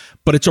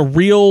 but it's a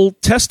real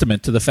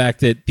testament to the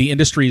fact that the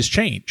industry has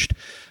changed.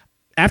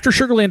 After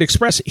Sugarland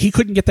Express, he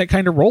couldn't get that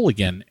kind of role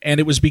again, and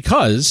it was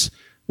because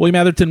William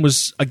Atherton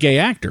was a gay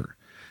actor.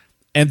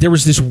 And there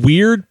was this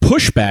weird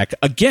pushback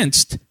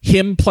against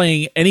him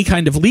playing any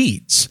kind of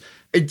leads.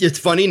 It's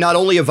funny. Not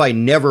only have I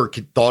never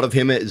thought of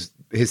him as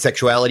his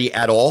sexuality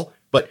at all,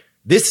 but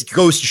this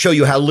goes to show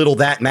you how little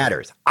that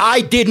matters.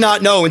 I did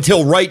not know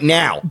until right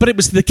now. But it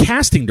was the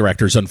casting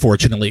directors,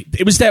 unfortunately.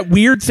 It was that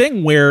weird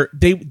thing where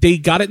they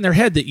got it in their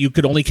head that you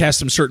could only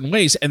cast him certain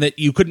ways and that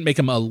you couldn't make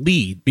him a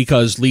lead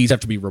because leads have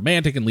to be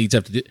romantic and leads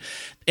have to do...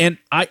 And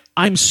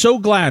I'm so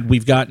glad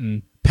we've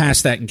gotten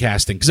past that in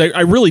casting, because I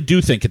really do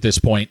think at this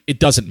point it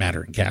doesn't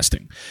matter in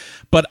casting.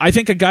 But I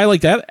think a guy like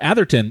that,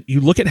 Atherton,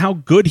 you look at how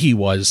good he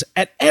was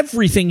at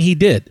everything he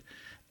did.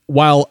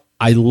 While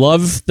I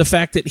love the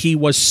fact that he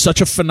was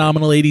such a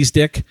phenomenal 80s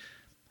dick,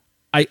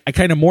 I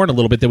kind of mourn a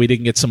little bit that we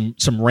didn't get some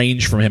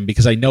range from him,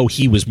 because I know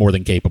he was more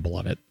than capable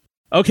of it.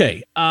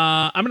 Okay,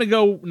 I'm going to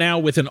go now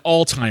with an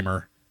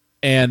all-timer,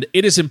 and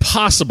it is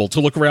impossible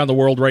to look around the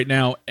world right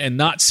now and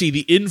not see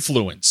the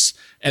influence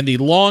and the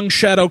long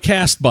shadow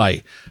cast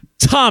by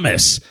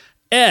Thomas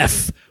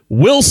F.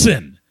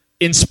 Wilson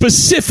in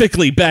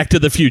specifically Back to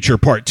the Future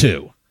Part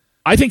 2.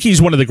 I think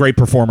he's one of the great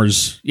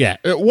performers. Yeah,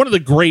 one of the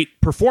great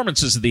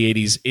performances of the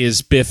 80s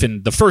is Biff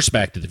in the first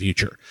Back to the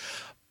Future.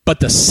 But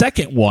the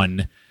second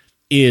one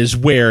is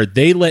where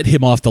they let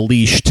him off the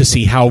leash to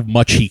see how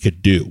much he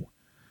could do.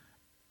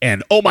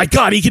 And, oh my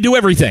God, he can do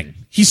everything.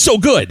 He's so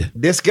good.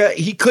 This guy,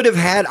 he could have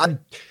had...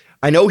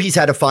 I know he's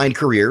had a fine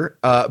career,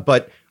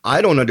 but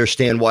I don't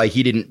understand why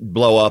he didn't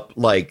blow up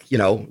like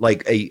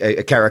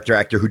a character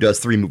actor who does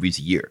 3 movies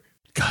a year.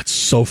 God,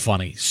 so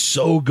funny.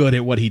 So good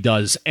at what he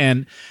does.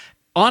 And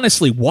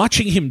honestly,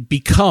 watching him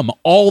become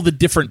all the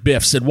different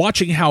Biffs and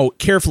watching how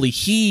carefully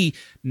he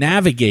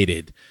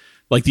navigated,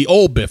 like the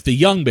old Biff, the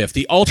young Biff,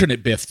 the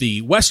alternate Biff,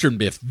 the Western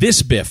Biff,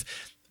 this Biff,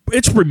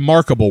 it's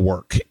remarkable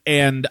work.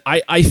 And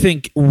I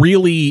think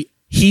really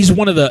he's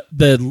one of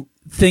the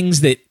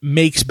things that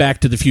makes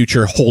Back to the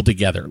Future hold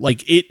together.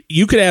 Like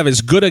you could have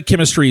as good a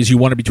chemistry as you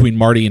wanted between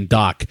Marty and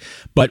Doc,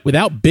 but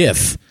without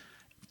Biff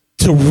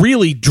to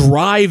really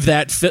drive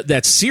that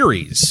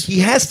series, he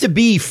has to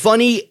be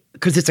funny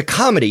because it's a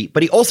comedy,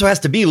 but he also has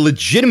to be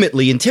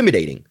legitimately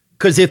intimidating.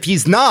 Because if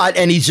he's not,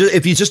 and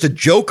if he's just a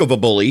joke of a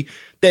bully,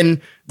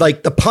 then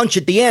like the punch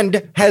at the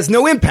end has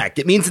no impact.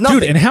 It means nothing.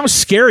 Dude, and how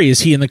scary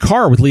is he in the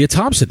car with Leah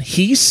Thompson?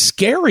 He's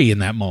scary in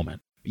that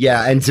moment.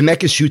 Yeah, and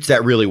Zemeckis shoots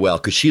that really well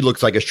because she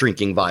looks like a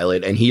shrinking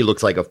violet and he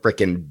looks like a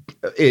freaking.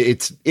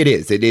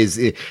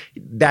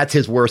 That's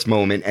his worst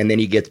moment, and then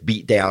he gets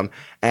beat down.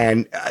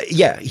 And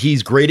yeah,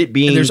 he's great at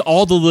being. And there's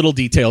all the little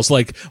details,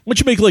 like why don't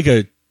you make like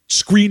a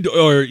screen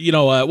or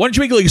why don't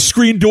you make like a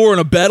screen door on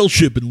a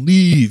battleship and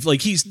leave?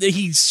 Like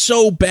he's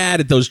so bad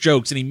at those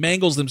jokes and he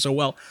mangles them so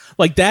well.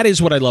 Like that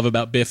is what I love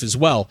about Biff as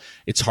well.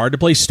 It's hard to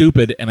play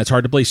stupid, and it's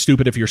hard to play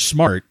stupid if you're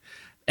smart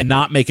and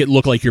not make it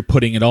look like you're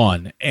putting it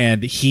on,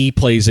 and he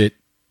plays it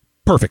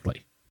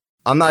perfectly.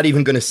 I'm not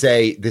even going to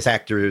say this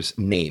actor's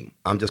name.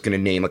 I'm just going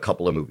to name a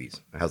couple of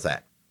movies. How's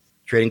that?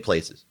 Trading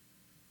Places,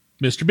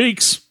 Mr.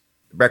 Beaks,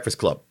 The Breakfast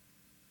Club,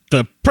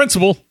 The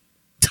Principal.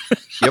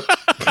 Yep.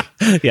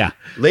 Yeah.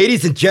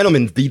 Ladies and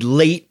gentlemen, the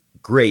late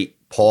great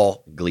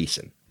Paul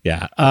Gleason.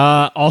 Yeah.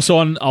 Also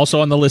on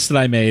the list that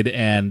I made,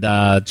 and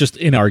just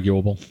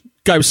inarguable.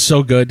 Guy was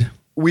so good.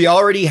 We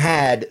already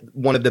had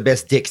one of the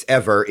best dicks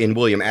ever in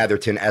William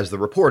Atherton as the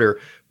reporter,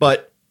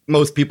 but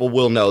most people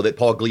will know that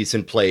Paul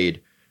Gleason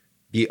played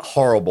the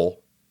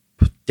horrible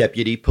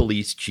Deputy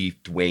Police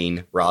Chief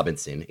Dwayne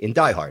Robinson in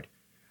Die Hard.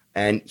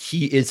 And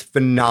he is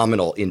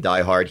phenomenal in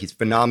Die Hard. He's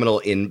phenomenal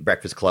in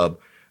Breakfast Club.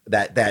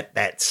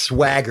 That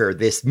swagger,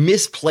 this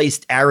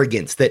misplaced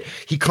arrogance that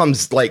he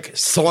comes like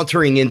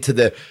sauntering into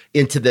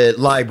the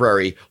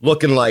library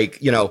looking like,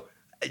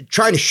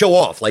 trying to show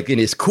off, like in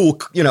his cool,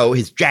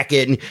 his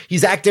jacket, and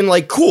he's acting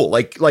like cool,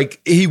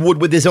 like he would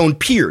with his own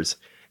peers.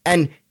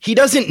 And he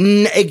doesn't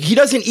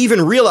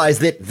even realize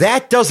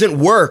that doesn't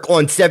work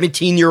on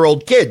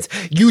 17-year-old kids.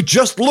 You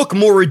just look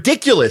more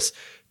ridiculous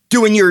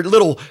doing your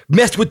little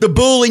mess with the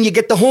bull and you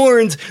get the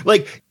horns.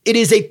 Like, it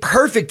is a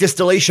perfect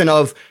distillation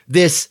of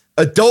this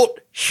adult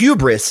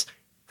hubris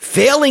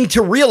failing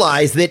to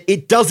realize that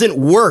it doesn't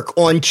work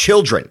on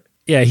children.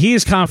 Yeah, he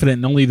is confident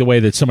in only the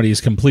way that somebody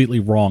is completely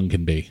wrong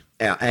can be.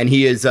 Yeah, and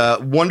he is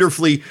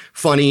wonderfully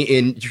funny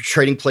in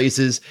Trading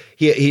Places.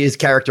 His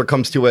character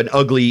comes to an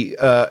ugly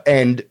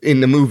end in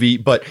the movie,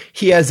 but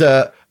he has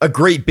a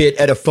great bit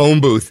at a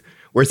phone booth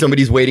where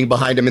somebody's waiting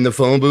behind him in the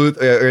phone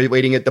booth, or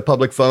waiting at the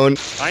public phone.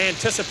 I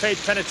anticipate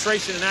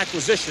penetration and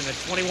acquisition at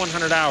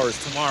 2100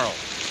 hours tomorrow.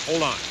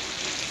 Hold on.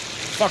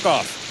 Fuck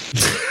off.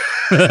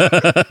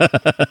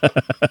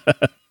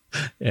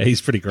 Yeah,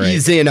 he's pretty great.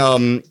 He's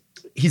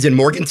in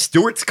Morgan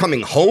Stewart's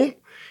Coming Home.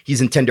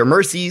 He's in Tender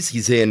Mercies.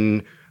 He's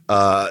in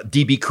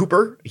D.B.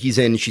 Cooper. He's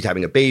in She's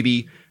Having a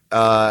Baby.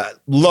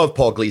 Love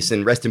Paul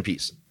Gleason. Rest in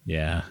peace.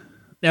 Yeah.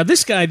 Now,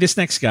 this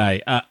next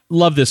guy,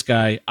 love this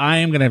guy. I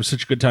am going to have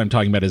such a good time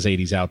talking about his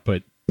 80s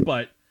output,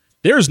 but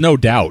there's no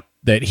doubt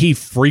that he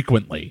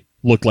frequently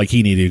looked like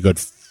he needed a good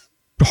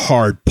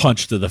hard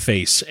punch to the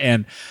face.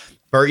 And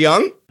Burt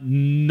Young?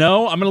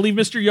 No, I'm going to leave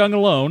Mr. Young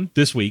alone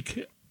this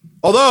week.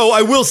 Although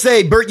I will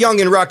say Burt Young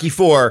in Rocky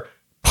IV,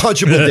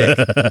 punchable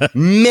dick.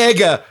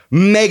 mega,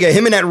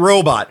 him and that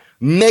robot,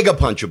 mega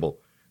punchable.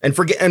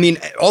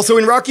 And also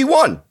in Rocky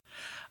 1.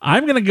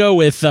 I'm going to go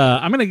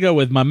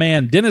with my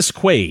man Dennis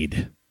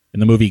Quaid in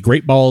the movie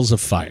Great Balls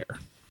of Fire.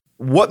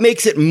 What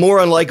makes it more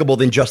unlikable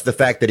than just the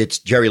fact that it's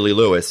Jerry Lee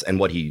Lewis and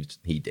what he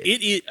did?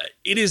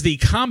 It is the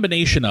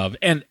combination of,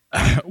 and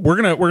we're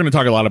gonna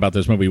talk a lot about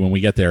this movie when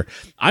we get there.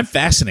 I'm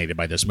fascinated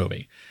by this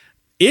movie.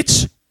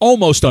 It's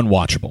almost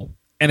unwatchable,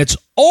 and it's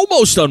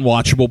almost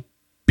unwatchable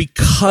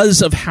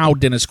because of how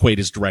Dennis Quaid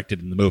is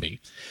directed in the movie.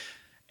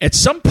 At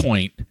some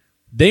point,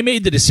 they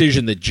made the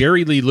decision that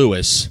Jerry Lee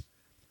Lewis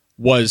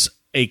was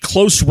a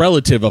close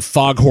relative of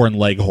Foghorn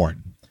Leghorn.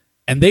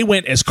 And they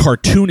went as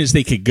cartoon as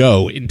they could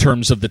go in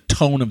terms of the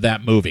tone of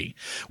that movie,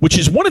 which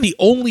is one of the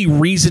only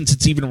reasons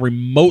it's even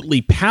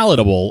remotely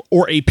palatable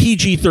or a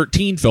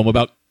PG-13 film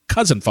about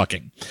cousin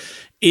fucking.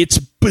 It's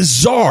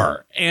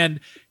bizarre. And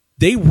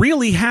they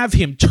really have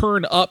him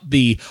turn up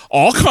he's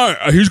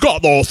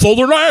got the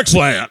southern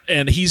accent,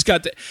 and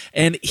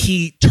and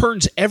he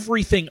turns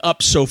everything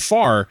up so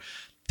far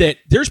that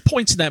there's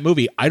points in that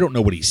movie I don't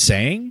know what he's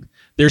saying.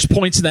 There's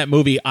points in that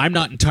movie I'm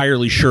not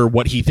entirely sure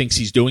what he thinks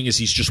he's doing as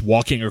he's just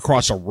walking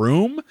across a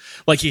room.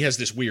 Like he has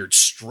this weird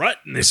strut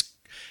and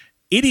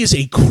it is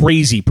a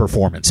crazy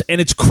performance.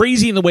 And it's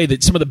crazy in the way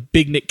that some of the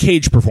big Nick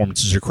Cage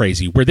performances are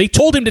crazy, where they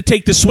told him to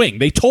take the swing.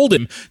 They told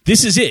him,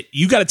 this is it.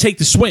 You got to take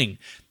the swing.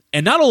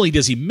 And not only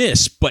does he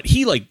miss, but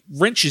he like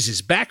wrenches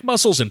his back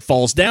muscles and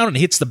falls down and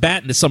hits the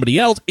bat into somebody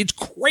else. It's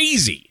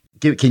crazy.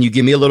 Can you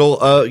give me a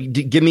little,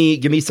 give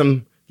me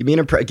some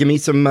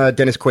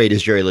Dennis Quaid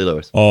as Jerry Lee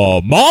Lewis.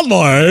 My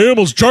name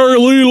is Jerry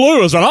Lee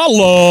Lewis, and I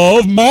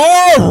love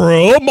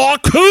Myra, my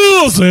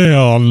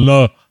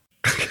cousin.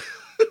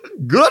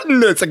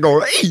 Goodness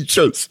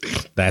gracious!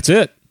 That's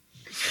it.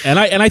 And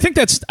I think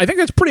that's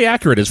pretty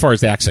accurate as far as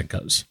the accent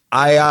goes.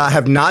 I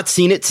have not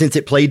seen it since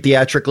it played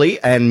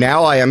theatrically, and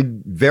now I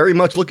am very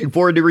much looking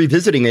forward to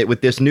revisiting it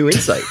with this new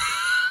insight.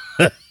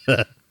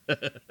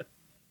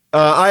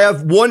 I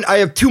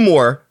have two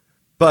more.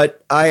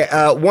 But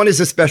one is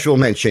a special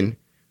mention.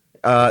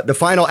 The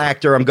final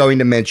actor I'm going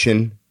to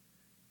mention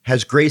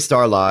has graced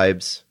our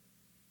lives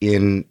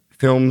in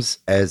films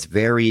as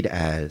varied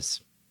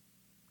as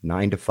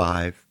 9 to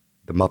 5,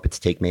 The Muppets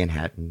Take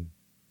Manhattan,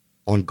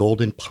 On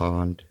Golden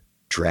Pond,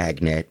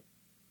 Dragnet,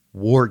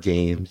 War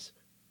Games,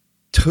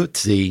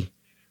 Tootsie.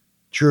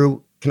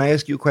 Drew, can I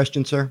ask you a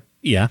question, sir?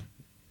 Yeah.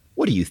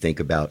 What do you think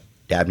about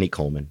Dabney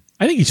Coleman?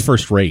 I think he's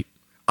first rate.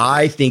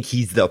 I think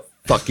he's the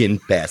fucking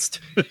best.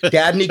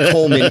 Dabney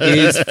Coleman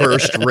is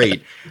first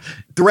rate.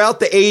 Throughout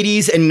the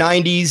 80s and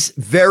 90s,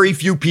 very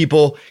few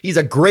people, he's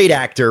a great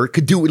actor,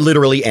 could do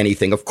literally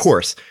anything, of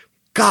course.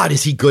 God,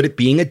 is he good at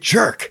being a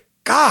jerk.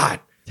 God.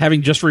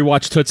 Having just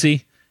rewatched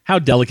Tootsie, how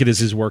delicate is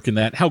his work in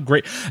that? How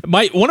great.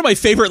 One of my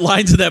favorite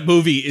lines of that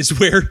movie is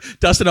where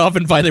Dustin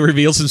Hoffman finally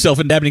reveals himself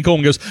and Dabney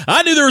Coleman goes,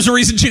 I knew there was a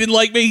reason she didn't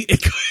like me.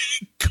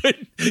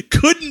 It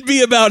couldn't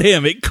be about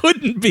him. It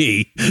couldn't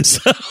be.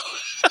 So...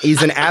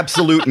 He's an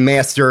absolute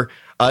master.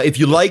 If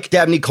you like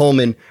Dabney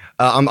Coleman,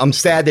 I'm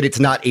sad that it's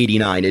not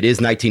 89. It is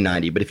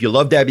 1990. But if you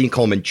love Dabney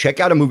Coleman, check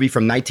out a movie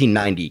from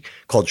 1990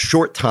 called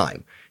Short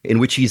Time, in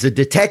which he's a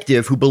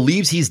detective who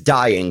believes he's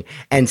dying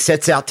and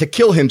sets out to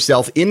kill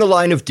himself in the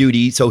line of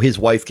duty so his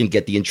wife can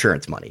get the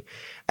insurance money.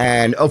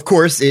 And of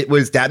course, it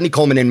was Dabney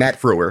Coleman and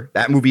Matt Frewer.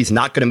 That movie's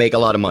not going to make a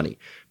lot of money,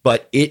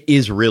 but it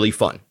is really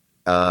fun.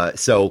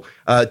 So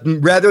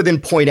rather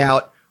than point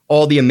out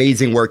all the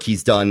amazing work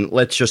he's done,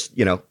 let's just,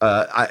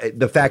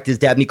 the fact is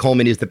Dabney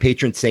Coleman is the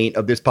patron saint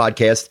of this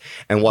podcast.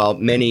 And while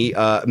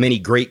many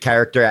great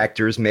character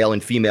actors, male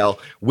and female,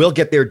 will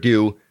get their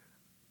due,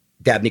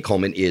 Dabney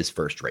Coleman is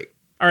first rate.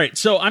 All right,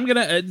 so I'm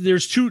gonna.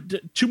 There's two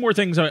more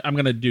things I'm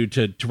gonna do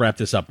to wrap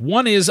this up.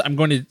 One is I'm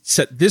going to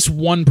set this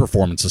one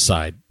performance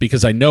aside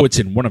because I know it's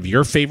in one of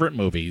your favorite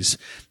movies,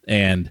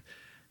 and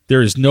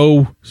there is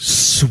no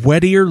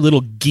sweatier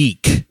little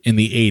geek in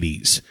the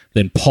 '80s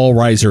than Paul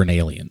Reiser in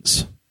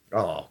Aliens.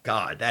 Oh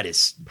God, that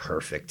is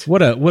perfect.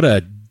 What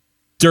a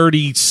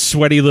dirty,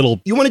 sweaty little.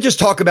 You want to just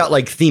talk about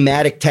like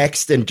thematic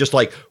text and just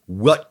like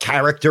what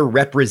character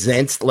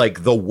represents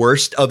like the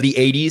worst of the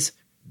 80s?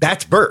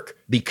 That's Burke.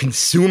 The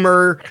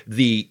consumer,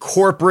 the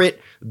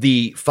corporate,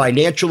 the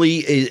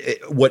financially,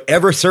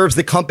 whatever serves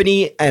the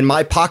company and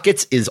my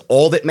pockets is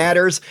all that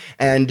matters.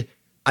 And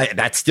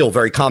that's still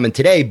very common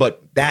today,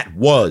 but that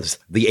was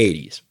the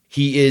 80s.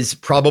 He is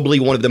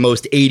probably one of the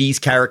most 80s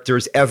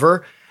characters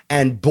ever.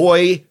 And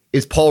boy,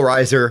 is Paul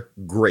Reiser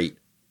great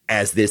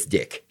as this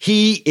dick.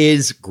 He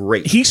is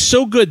great. He's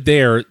so good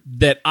there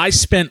that I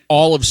spent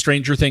all of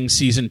Stranger Things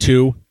season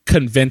 2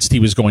 convinced he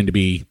was going to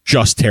be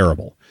just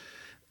terrible.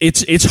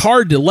 It's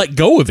hard to let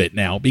go of it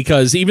now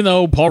because even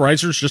though Paul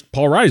Reiser's just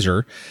Paul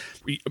Reiser,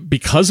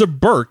 because of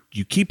Burke,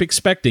 you keep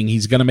expecting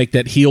he's going to make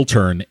that heel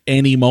turn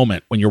any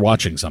moment when you're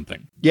watching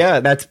something.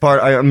 Yeah, that's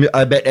part.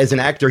 I bet as an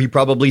actor, he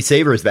probably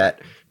savors that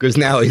because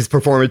now his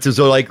performances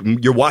are like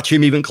you're watching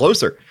him even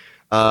closer.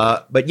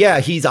 But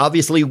yeah, he's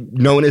obviously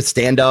known as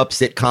stand-up,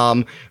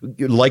 sitcom,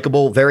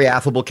 likable, very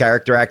affable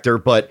character actor.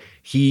 But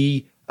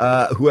he,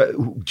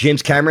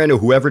 James Cameron or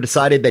whoever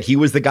decided that he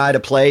was the guy to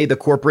play the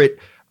corporate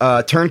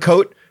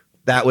turncoat,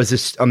 that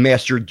was a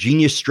master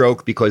genius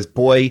stroke because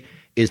boy,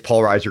 is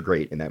Paul Reiser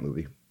great in that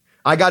movie.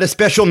 I got a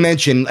special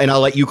mention and I'll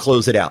let you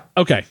close it out.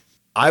 Okay.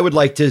 I would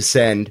like to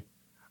send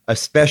a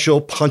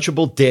special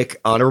punchable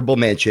dick honorable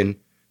mention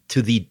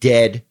to the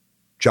dead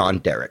John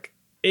Derek.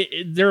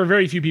 There are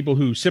very few people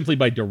who simply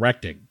by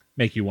directing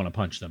make you want to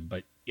punch them,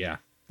 but yeah,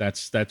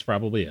 that's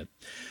probably it.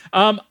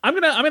 I'm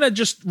gonna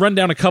just run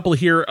down a couple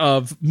here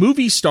of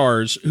movie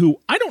stars who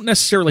I don't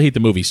necessarily hate the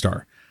movie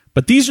star,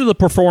 but these are the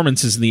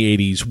performances in the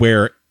 80s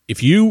where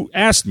if you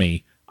asked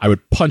me, I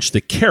would punch the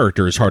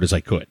character as hard as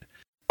I could.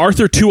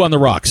 Arthur 2 on the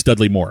Rocks,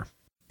 Dudley Moore.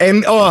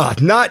 And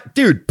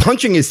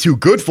punching is too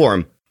good for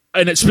him.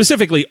 And it's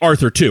specifically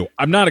Arthur 2.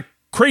 I'm not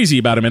crazy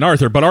about him in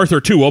Arthur, but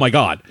Arthur 2, oh my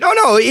God.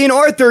 No, in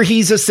Arthur,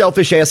 he's a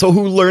selfish asshole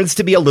who learns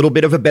to be a little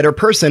bit of a better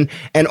person.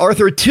 And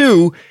Arthur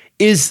 2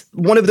 is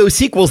one of those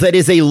sequels that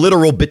is a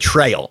literal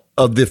betrayal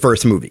of the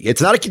first movie.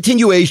 It's not a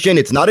continuation.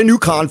 It's not a new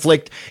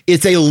conflict.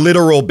 It's a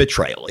literal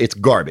betrayal. It's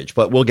garbage,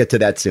 but we'll get to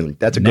that soon.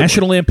 That's a good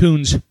National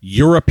Lampoon's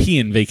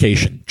European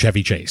Vacation,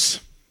 Chevy Chase.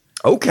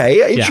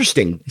 Okay,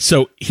 interesting. Yeah.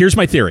 So here's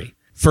my theory.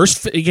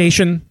 First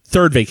Vacation,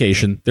 Third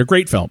Vacation, they're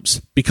great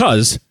films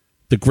because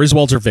the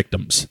Griswolds are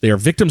victims. They are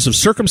victims of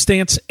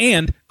circumstance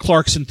and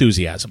Clark's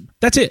enthusiasm.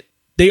 That's it.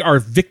 They are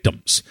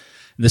victims.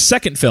 In the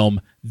second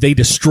film, they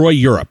destroy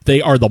Europe.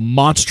 They are the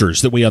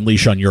monsters that we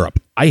unleash on Europe.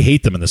 I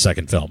hate them in the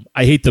second film.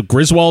 I hate the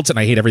Griswolds and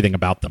I hate everything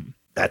about them.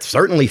 That's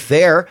certainly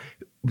fair.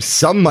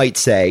 Some might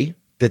say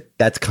that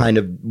that's kind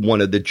of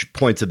one of the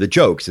points of the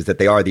jokes is that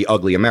they are the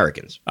ugly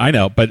Americans. I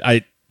know, but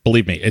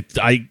believe me,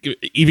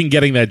 even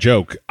getting that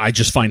joke, I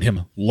just find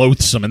him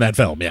loathsome in that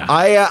film. Yeah,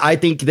 I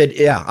think that.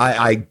 Yeah,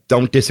 I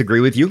don't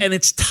disagree with you. And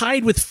it's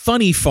tied with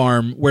Funny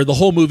Farm, where the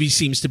whole movie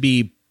seems to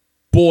be,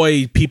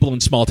 boy, people in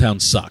small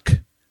towns suck.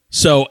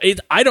 So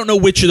I don't know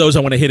which of those I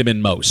want to hit him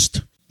in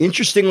most.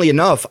 Interestingly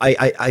enough,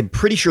 I'm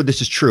pretty sure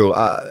this is true.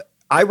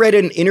 I read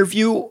an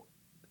interview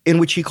in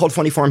which he called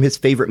Funny Farm his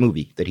favorite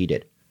movie that he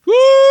did.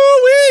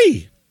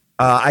 Woo-wee!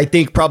 I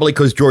think probably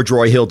because George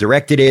Roy Hill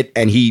directed it,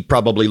 and he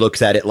probably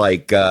looks at it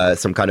like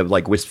some kind of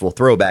like wistful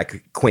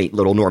throwback, quaint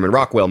little Norman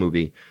Rockwell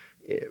movie.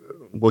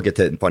 We'll get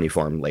to Funny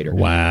Farm later.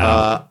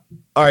 Wow.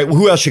 All right,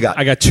 who else you got?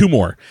 I got two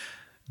more.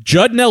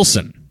 Judd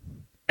Nelson,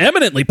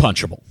 eminently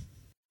punchable.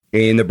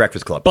 In The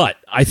Breakfast Club. But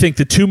I think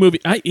the two movies,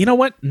 you know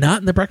what?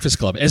 Not in The Breakfast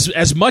Club.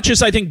 As much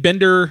as I think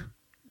Bender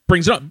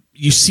brings it up,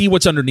 you see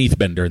what's underneath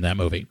Bender in that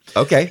movie.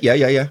 Okay,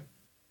 yeah.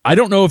 I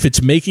don't know if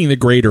it's Making the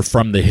Grade or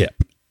From the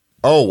Hip,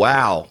 Oh,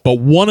 wow. but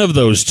one of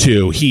those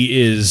two,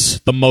 he is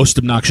the most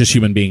obnoxious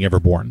human being ever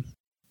born.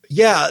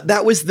 Yeah,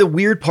 that was the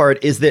weird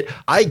part, is that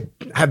I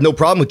have no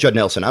problem with Judd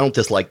Nelson. I don't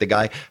dislike the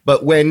guy.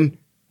 But when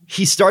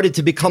he started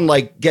to become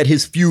like, get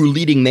his few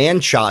leading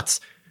man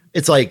shots,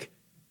 it's like,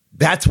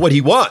 that's what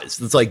he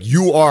was. It's like,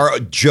 you are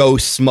Joe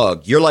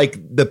Smug. You're like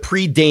the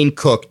pre-Dane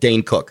Cook,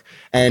 Dane Cook.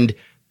 And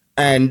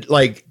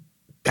like,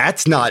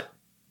 that's not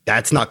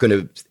an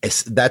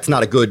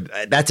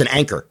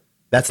anchor.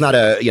 That's not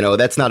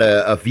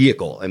a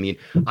vehicle. I mean,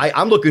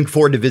 I'm looking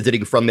forward to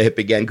visiting From the Hip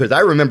again, because I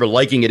remember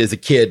liking it as a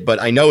kid,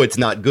 but I know it's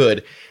not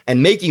good.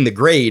 And Making the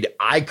Grade,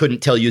 I couldn't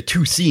tell you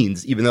 2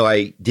 scenes, even though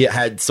I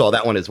saw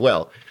that one as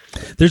well.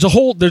 There's a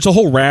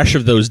whole rash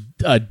of those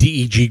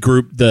DEG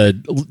group, the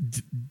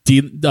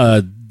De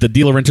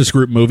Laurentiis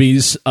group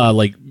movies,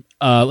 like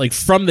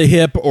From the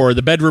Hip or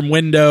The Bedroom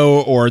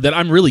Window, or that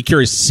I'm really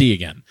curious to see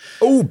again.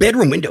 Oh,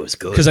 Bedroom Window is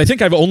good, because I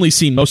think I've only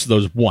seen most of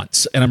those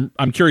once, and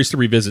I'm curious to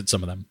revisit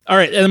some of them. All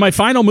right, and my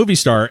final movie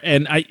star,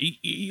 and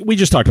we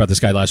just talked about this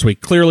guy last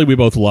week. Clearly, we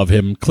both love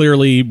him.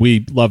 Clearly,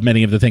 we love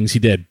many of the things he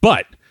did,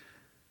 but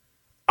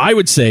I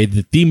would say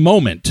that the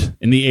moment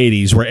in the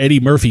 80s where Eddie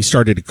Murphy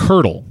started to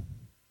curdle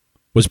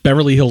was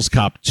Beverly Hills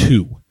Cop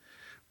 2,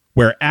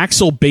 where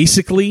Axel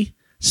basically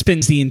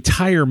spends the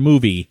entire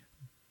movie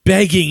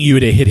begging you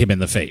to hit him in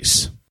the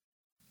face.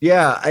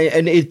 Yeah,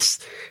 and it's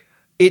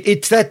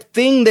that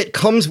thing that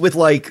comes with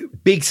like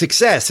big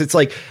success. It's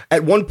like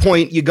at one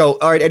point you go,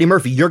 all right, Eddie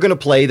Murphy, you're going to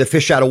play the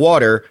fish out of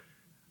water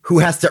who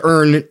has to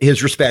earn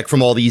his respect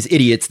from all these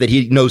idiots that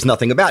he knows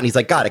nothing about. And he's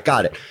like, got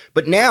it.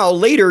 But now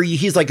later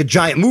he's like a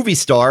giant movie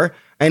star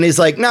and is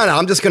like, no,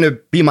 I'm just going to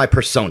be my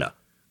persona.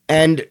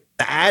 And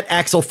at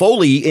Axel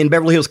Foley in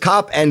Beverly Hills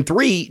Cop 2 and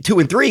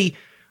 3,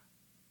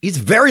 he's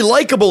very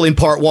likable in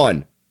part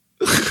 1.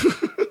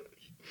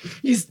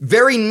 He's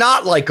very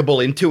not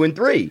likable in 2 and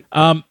 3.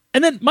 And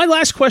then my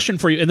last question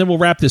for you, and then we'll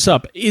wrap this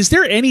up. Is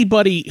there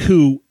anybody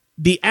who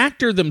the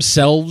actor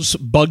themselves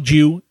bugged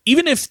you,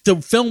 even if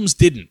the films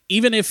didn't,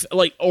 even if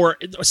or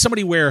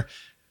somebody where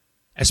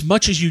as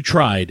much as you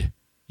tried,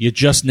 you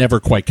just never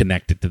quite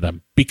connected to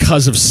them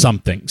because of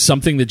something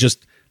that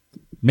just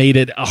made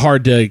it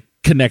hard to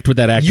connect with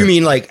that actor? You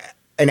mean like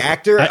an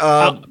actor?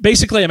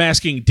 Basically, I'm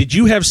asking, did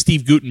you have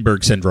Steve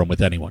Guttenberg syndrome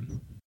with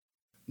anyone?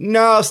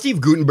 No,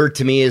 Steve Guttenberg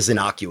to me is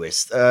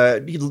innocuous.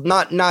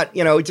 Not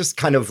just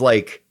kind of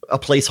like a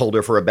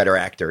placeholder for a better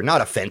actor.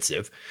 Not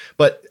offensive,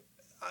 but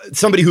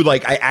somebody who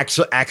like I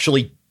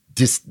actually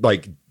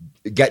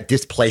get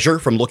displeasure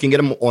from looking at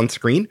him on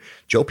screen.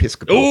 Joe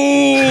Piscopo.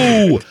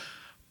 Ooh,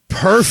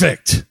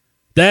 perfect.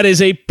 That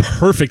is a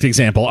perfect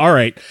example. All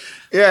right.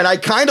 Yeah, and I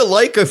kind of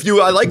like a few.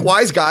 I like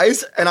Wise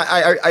Guys, and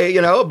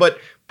I but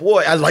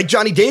boy, I like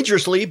Johnny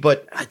Dangerously,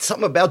 but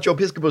something about Joe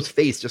Piscopo's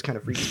face just kind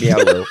of freaks me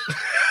out a little.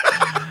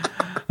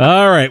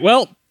 All right.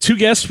 Well, 2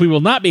 guests we will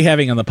not be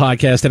having on the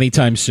podcast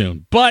anytime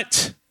soon,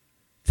 but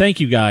thank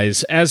you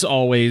guys. As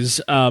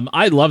always,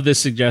 I love this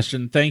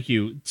suggestion. Thank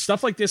you.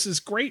 Stuff like this is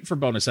great for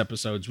bonus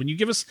episodes when you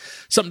give us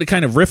something to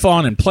kind of riff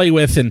on and play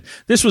with. And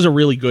this was a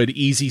really good,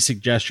 easy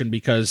suggestion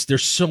because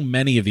there's so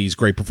many of these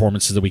great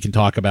performances that we can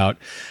talk about.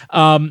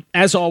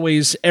 As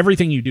always,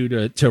 everything you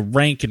do to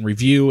rank and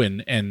review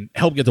and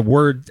help get the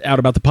word out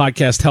about the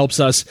podcast helps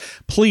us.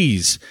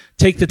 Please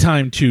take the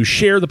time to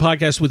share the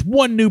podcast with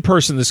one new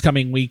person this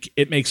coming week.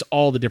 It makes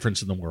all the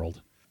difference in the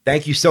world.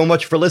 Thank you so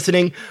much for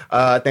listening.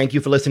 Thank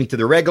you for listening to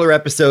the regular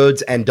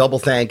episodes, and double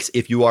thanks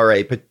if you are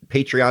a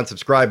Patreon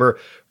subscriber.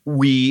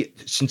 We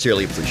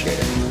sincerely appreciate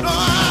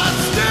it.